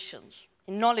traditions,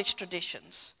 in knowledge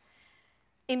traditions,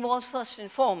 involves first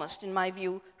and foremost, in my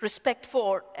view, respect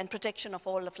for and protection of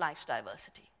all of life's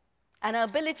diversity. And our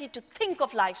ability to think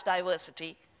of life's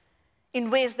diversity in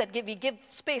ways that we give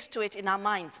space to it in our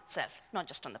minds itself, not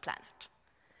just on the planet.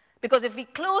 Because if we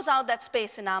close out that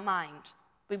space in our mind,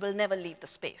 we will never leave the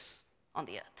space on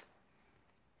the earth.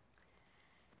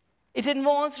 It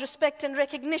involves respect and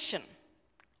recognition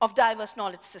of diverse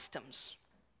knowledge systems,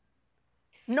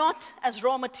 not as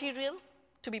raw material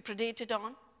to be predated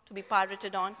on, to be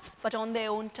pirated on, but on their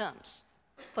own terms,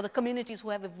 for the communities who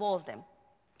have evolved them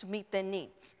to meet their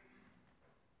needs,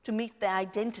 to meet their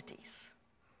identities.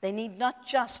 They need not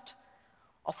just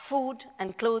of food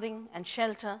and clothing and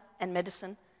shelter and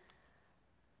medicine,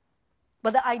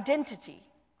 but the identity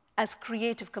as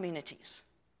creative communities,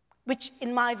 which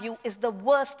in my view is the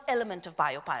worst element of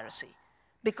biopiracy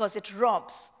because it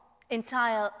robs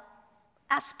entire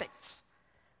aspects,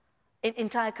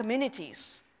 entire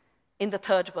communities in the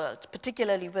third world,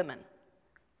 particularly women,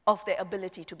 of their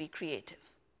ability to be creative,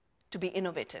 to be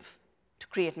innovative, to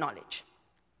create knowledge.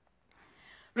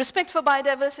 Respect for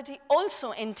biodiversity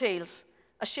also entails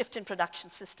a shift in production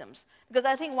systems, because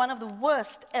I think one of the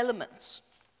worst elements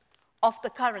of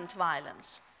the current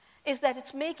violence is that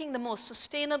it's making the most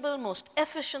sustainable, most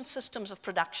efficient systems of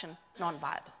production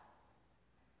non-viable.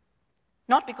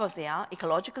 Not because they are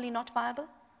ecologically not viable,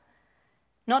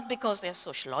 not because they're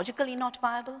sociologically not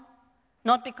viable,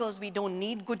 not because we don't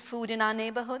need good food in our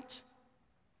neighborhoods,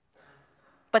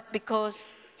 but because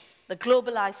the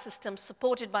globalized systems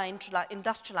supported by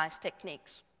industrialized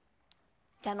techniques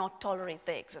cannot tolerate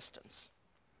their existence.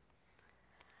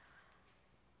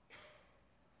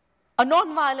 A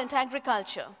non-violent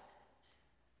agriculture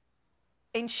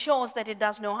ensures that it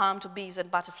does no harm to bees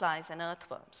and butterflies and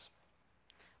earthworms.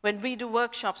 When we do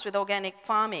workshops with organic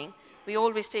farming, we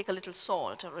always take a little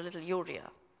salt or a little urea.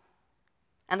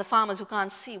 And the farmers who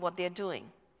can't see what they're doing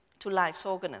to life's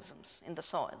organisms in the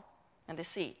soil, and they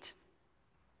see it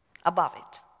above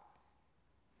it,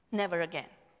 never again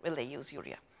will they use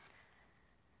urea.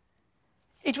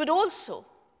 It would also,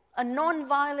 a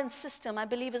non-violent system, I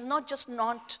believe, is not just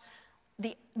not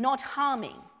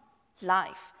harming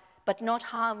life, but not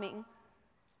harming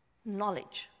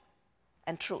knowledge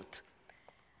and truth.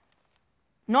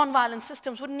 Non-violent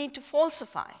systems wouldn't need to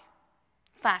falsify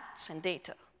facts and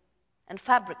data and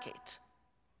fabricate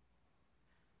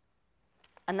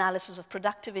analysis of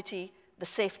productivity, the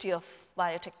safety of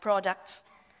biotech products.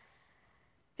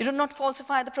 It would not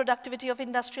falsify the productivity of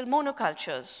industrial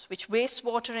monocultures, which waste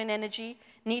water and energy,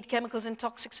 need chemicals and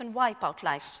toxics, and wipe out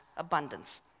life's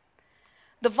abundance.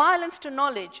 The violence to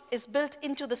knowledge is built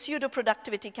into the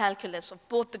pseudo-productivity calculus of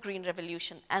both the Green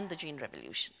Revolution and the Gene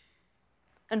Revolution.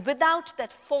 And without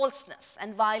that falseness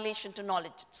and violation to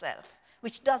knowledge itself,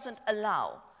 which doesn't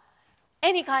allow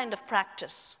any kind of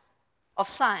practice of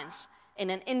science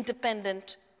in an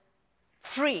independent,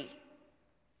 free,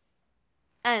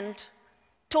 and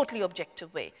totally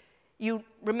objective way. You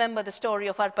remember the story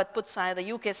of Arpat Putsai,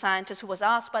 the UK scientist who was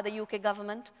asked by the UK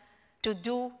government to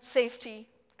do safety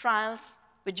trials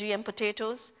with GM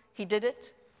potatoes. He did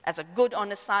it. as a good,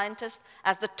 honest scientist,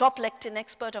 as the top lectin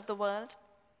expert of the world.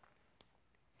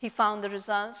 He found the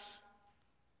results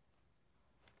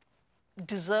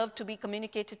deserved to be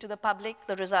communicated to the public.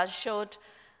 The results showed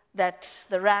that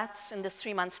the rats in this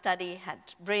 3-month study had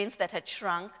brains that had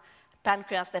shrunk,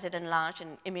 pancreas that had enlarged,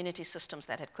 and immunity systems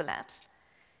that had collapsed.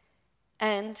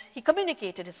 And he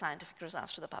communicated his scientific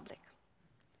results to the public.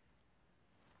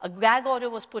 A gag order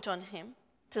was put on him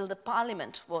till the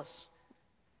parliament was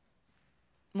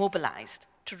mobilized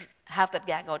to have that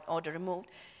gag order removed.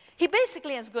 He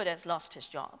basically, as good as lost his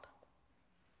job.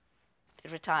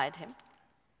 They retired him.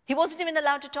 He wasn't even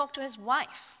allowed to talk to his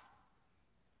wife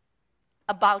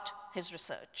about his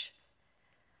research.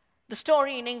 The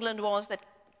story in England was that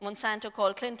Monsanto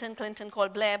called Clinton, Clinton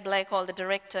called Blair, Blair called the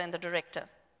director, and the director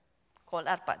called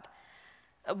Arpad.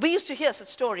 We used to hear such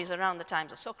stories around the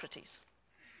times of Socrates.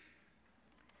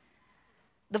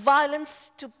 The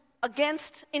violence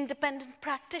against independent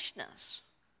practitioners,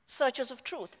 searchers of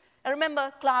truth. I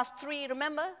remember class 3,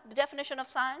 remember the definition of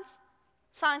science?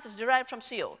 Science is derived from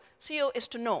CO. CO is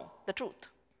to know the truth.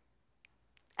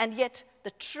 And yet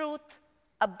the truth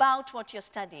about what you're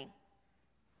studying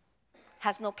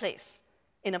has no place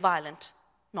in a violent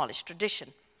knowledge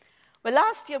tradition. Well,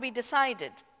 last year we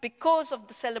decided, because of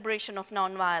the celebration of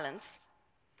nonviolence,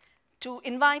 to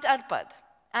invite Arpad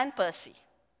and Percy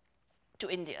to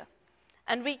India.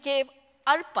 And we gave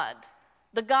Arpad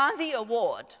the Gandhi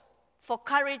Award for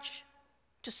courage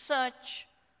to search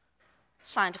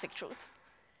scientific truth.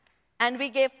 And we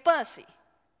gave Percy,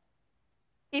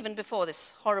 even before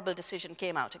this horrible decision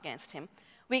came out against him,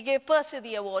 we gave Percy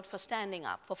the award for standing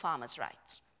up for farmers'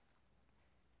 rights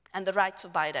and the rights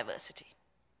of biodiversity.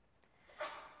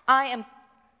 I am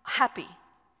happy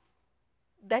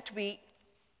that we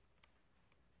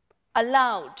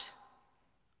allowed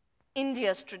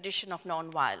India's tradition of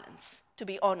nonviolence to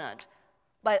be honored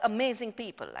by amazing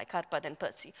people like Arpad and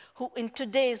Percy, who in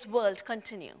today's world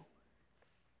continue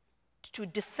to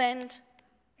defend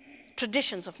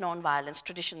traditions of nonviolence,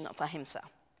 tradition of Ahimsa.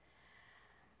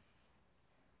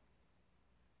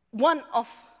 One of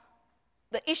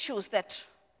the issues that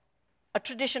a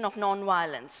tradition of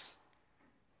nonviolence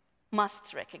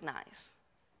must recognize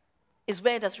is,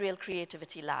 where does real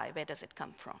creativity lie? Where does it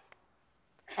come from?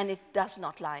 And it does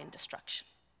not lie in destruction.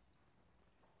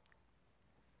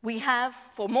 We have,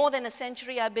 for more than a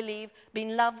century, I believe,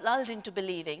 been lulled into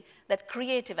believing that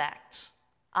creative acts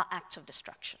are acts of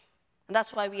destruction. And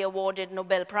that's why we awarded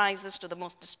Nobel Prizes to the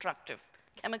most destructive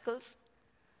chemicals.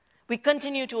 We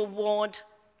continue to award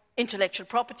intellectual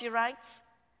property rights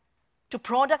to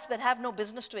products that have no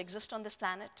business to exist on this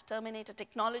planet, Terminator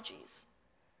technologies,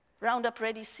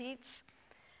 Roundup-ready seeds.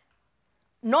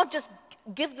 Not just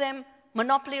give them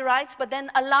monopoly rights, but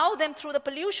then allow them, through the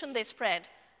pollution they spread,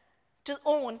 to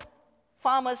own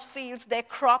farmers' fields, their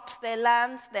crops, their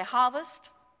land, their harvest.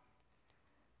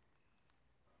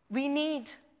 We need,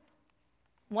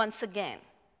 once again,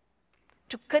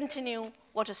 to continue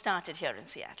what has started here in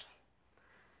Seattle.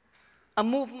 A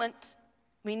movement,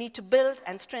 we need to build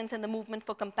and strengthen the movement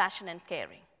for compassion and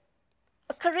caring.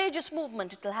 A courageous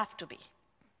movement it will have to be,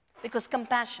 because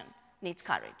compassion needs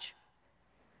courage.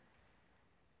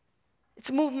 It's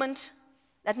a movement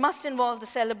that must involve the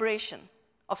celebration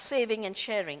of saving and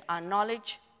sharing our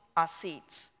knowledge, our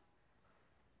seeds,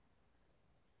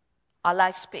 our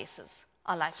life spaces,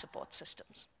 our life support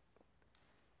systems.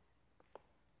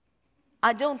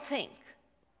 I don't think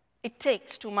it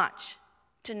takes too much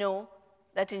to know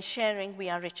that in sharing we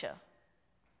are richer,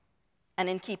 and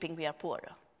in keeping we are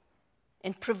poorer.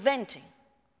 In preventing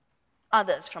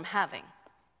others from having,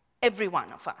 every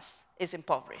one of us is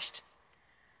impoverished.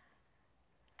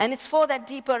 And it's for that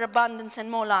deeper abundance and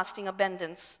more lasting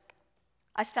abundance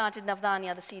I started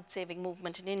Navdanya, the seed-saving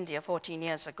movement in India 14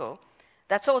 years ago.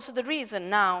 That's also the reason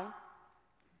now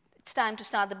it's time to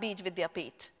start the Beej Vidya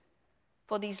Peeth,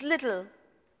 for these little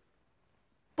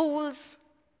pools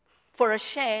for a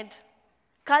shared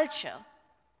culture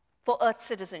for earth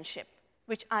citizenship,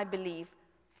 which I believe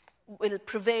will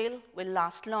prevail, will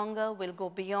last longer, will go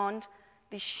beyond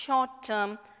the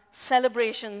short-term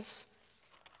celebrations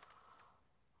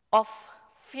of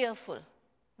fearful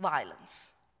violence.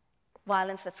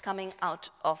 Violence that's coming out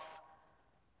of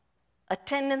a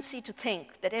tendency to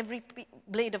think that every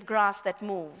blade of grass that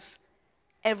moves,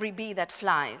 every bee that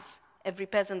flies, every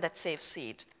peasant that saves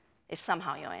seed is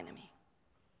somehow your enemy.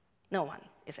 No one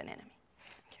is an enemy.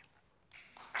 Thank you.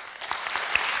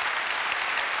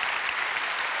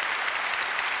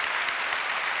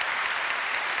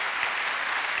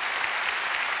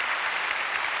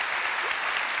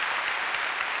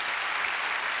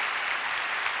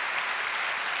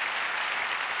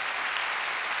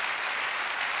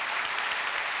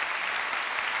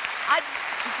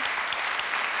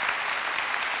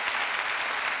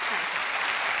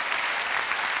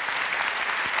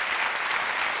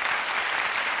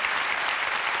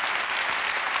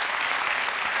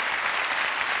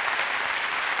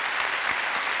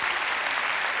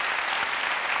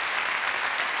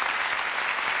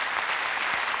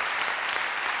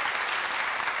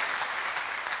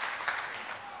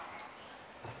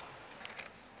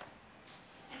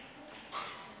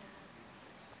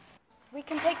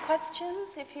 can take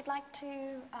questions if you'd like to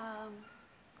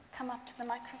come up to the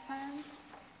microphone.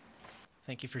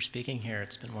 Thank you for speaking here.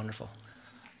 It's been wonderful.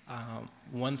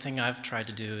 One thing I've tried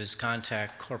to do is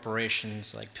contact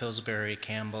corporations like Pillsbury,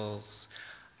 Campbell's,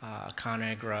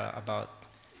 ConAgra about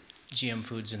GM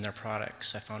foods in their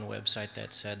products. I found a website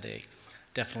that said they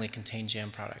definitely contain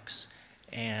GM products.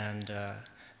 And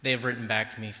they've written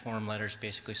back to me form letters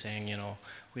basically saying, you know,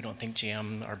 we don't think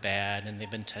GM are bad and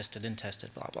they've been tested and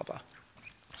tested, blah, blah, blah.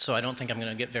 So I don't think I'm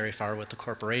going to get very far with the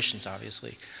corporations,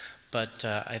 obviously. But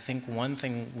I think one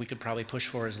thing we could probably push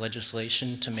for is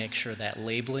legislation to make sure that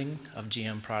labeling of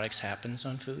GM products happens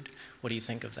on food. What do you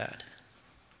think of that?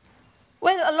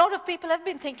 Well, a lot of people have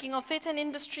been thinking of it, and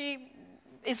industry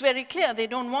is very clear. They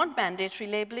don't want mandatory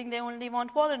labeling, they only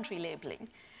want voluntary labeling.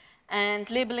 And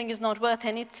labeling is not worth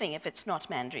anything if it's not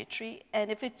mandatory, and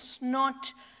if it's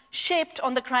not shaped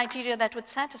on the criteria that would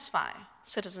satisfy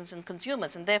citizens and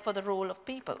consumers, and therefore the role of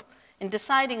people in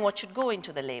deciding what should go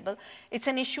into the label. It's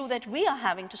an issue that we are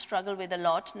having to struggle with a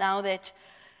lot now that,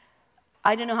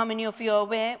 I don't know how many of you are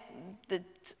aware, that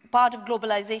part of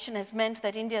globalization has meant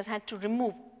that India has had to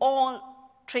remove all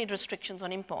trade restrictions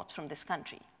on imports from this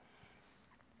country.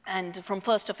 And from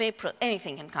 1st of April,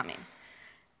 anything can come in.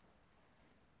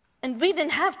 And we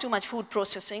didn't have too much food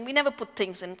processing. We never put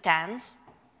things in cans.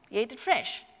 We ate it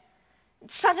fresh.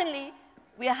 Suddenly,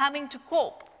 we are having to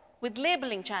cope with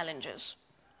labeling challenges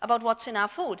about what's in our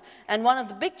food. And one of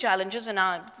the big challenges, and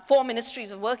our 4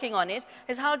 ministries are working on it,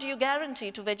 is how do you guarantee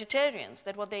to vegetarians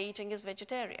that what they're eating is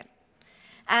vegetarian?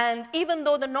 And even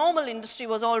though the normal industry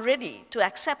was all ready to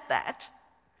accept that,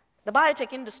 the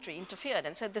biotech industry interfered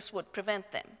and said this would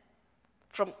prevent them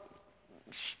from,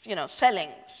 you know, selling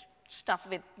stuff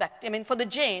with bacteria. I mean, for the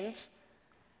Jains,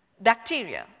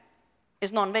 bacteria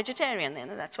is non-vegetarian,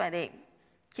 and that's why they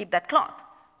keep that cloth.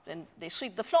 And they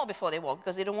sweep the floor before they walk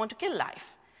because they don't want to kill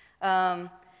life. I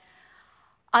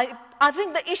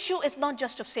think the issue is not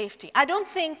just of safety. I don't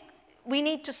think we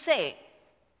need to say,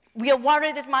 we are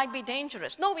worried it might be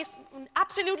dangerous. No, it's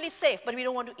absolutely safe, but we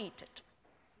don't want to eat it.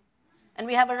 And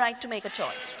we have a right to make a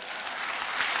choice.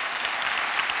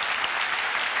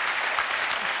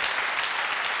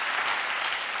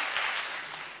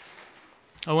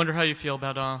 I wonder how you feel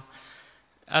about,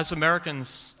 as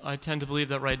Americans, I tend to believe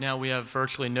that right now we have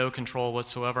virtually no control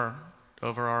whatsoever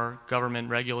over our government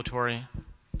regulatory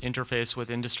interface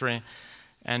with industry.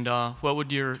 And what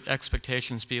would your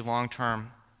expectations be long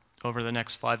term over the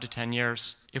next 5 to 10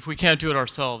 years? If we can't do it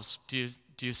ourselves, do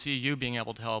you see you being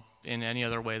able to help in any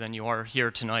other way than you are here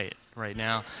tonight, right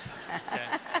now?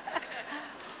 Okay.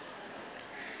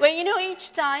 Well, you know,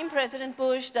 each time President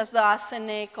Bush does the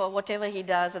arsenic or whatever he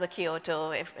does, or the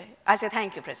Kyoto, I say,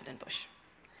 thank you, President Bush.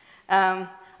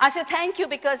 I say thank you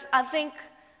because I think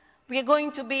we are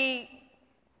going to be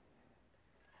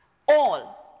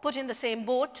all put in the same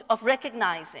boat of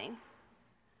recognizing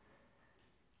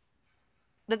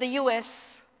that the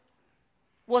US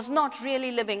was not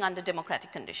really living under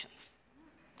democratic conditions.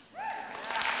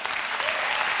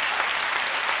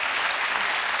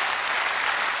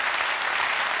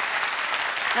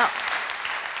 Now,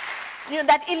 you know,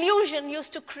 that illusion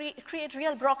used to create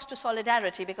real blocks to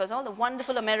solidarity because all the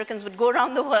wonderful Americans would go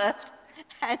around the world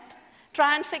and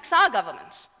try and fix our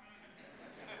governments.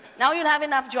 Now you'll have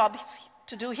enough jobs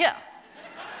to do here.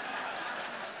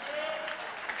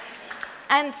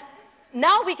 And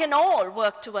now we can all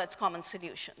work towards common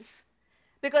solutions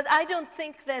because I don't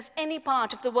think there's any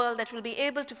part of the world that will be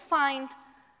able to find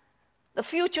the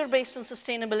future based on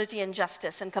sustainability and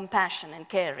justice and compassion and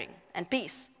caring and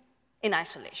peace in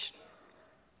isolation.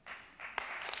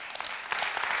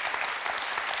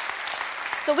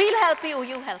 So we'll help you,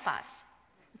 you help us.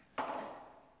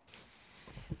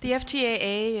 The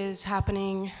FTAA is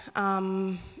happening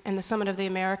in the Summit of the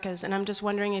Americas, and I'm just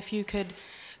wondering if you could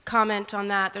comment on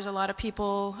that. There's a lot of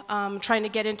people trying to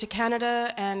get into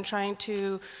Canada and trying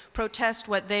to protest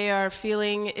what they are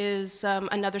feeling is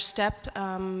another step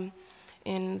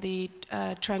in the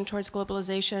trend towards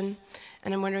globalization.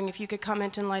 And I'm wondering if you could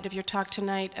comment in light of your talk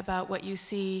tonight about what you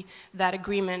see that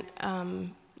agreement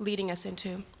leading us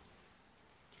into.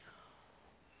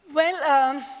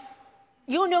 Well,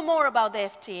 you know more about the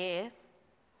FTA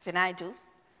than I do.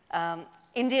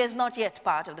 India is not yet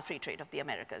part of the free trade of the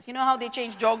Americas. You know how they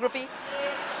change geography?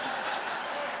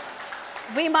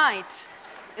 We might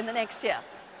in the next year.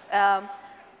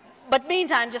 But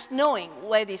meantime, just knowing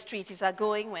where these treaties are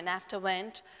going, when NAFTA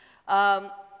went,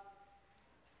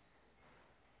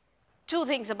 two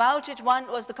things about it. One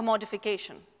was the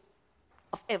commodification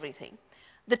of everything.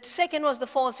 The second was the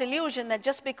false illusion that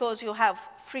just because you have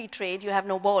free trade, you have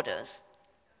no borders.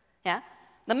 Yeah?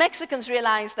 The Mexicans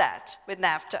realized that with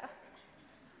NAFTA.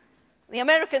 The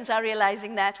Americans are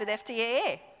realizing that with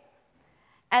FTAA.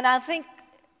 And I think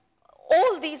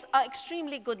all these are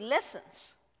extremely good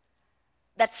lessons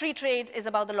that free trade is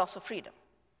about the loss of freedom.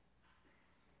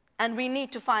 And we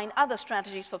need to find other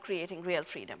strategies for creating real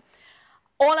freedom.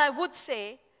 All I would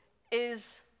say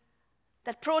is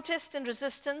that protest and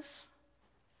resistance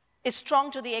is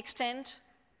strong to the extent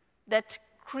that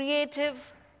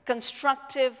creative,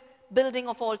 constructive building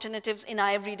of alternatives in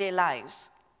our everyday lives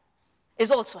is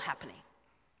also happening.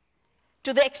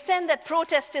 To the extent that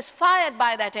protest is fired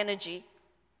by that energy,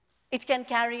 it can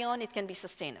carry on, it can be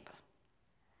sustainable.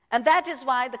 And that is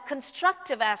why the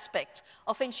constructive aspect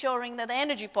of ensuring that the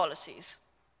energy policies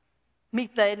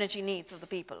meet the energy needs of the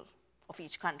people of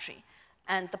each country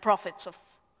and the profits of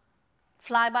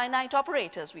fly-by-night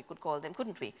operators, we could call them,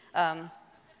 couldn't we?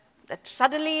 That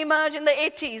suddenly emerge in the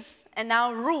 80s and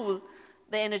now rule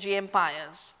the energy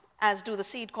empires, as do the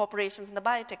seed corporations and the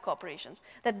biotech corporations,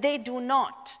 that they do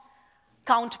not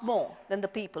count more than the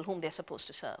people whom they're supposed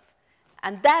to serve.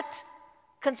 And that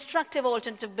constructive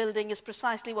alternative building is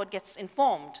precisely what gets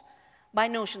informed by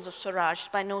notions of Swaraj,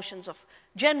 by notions of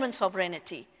genuine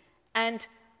sovereignty and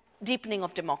deepening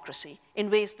of democracy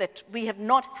in ways that we have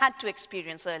not had to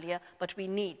experience earlier, but we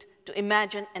need to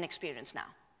imagine and experience now.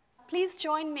 Please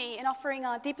join me in offering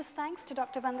our deepest thanks to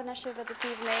Dr. Vandana Shiva this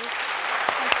evening.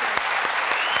 Thank you.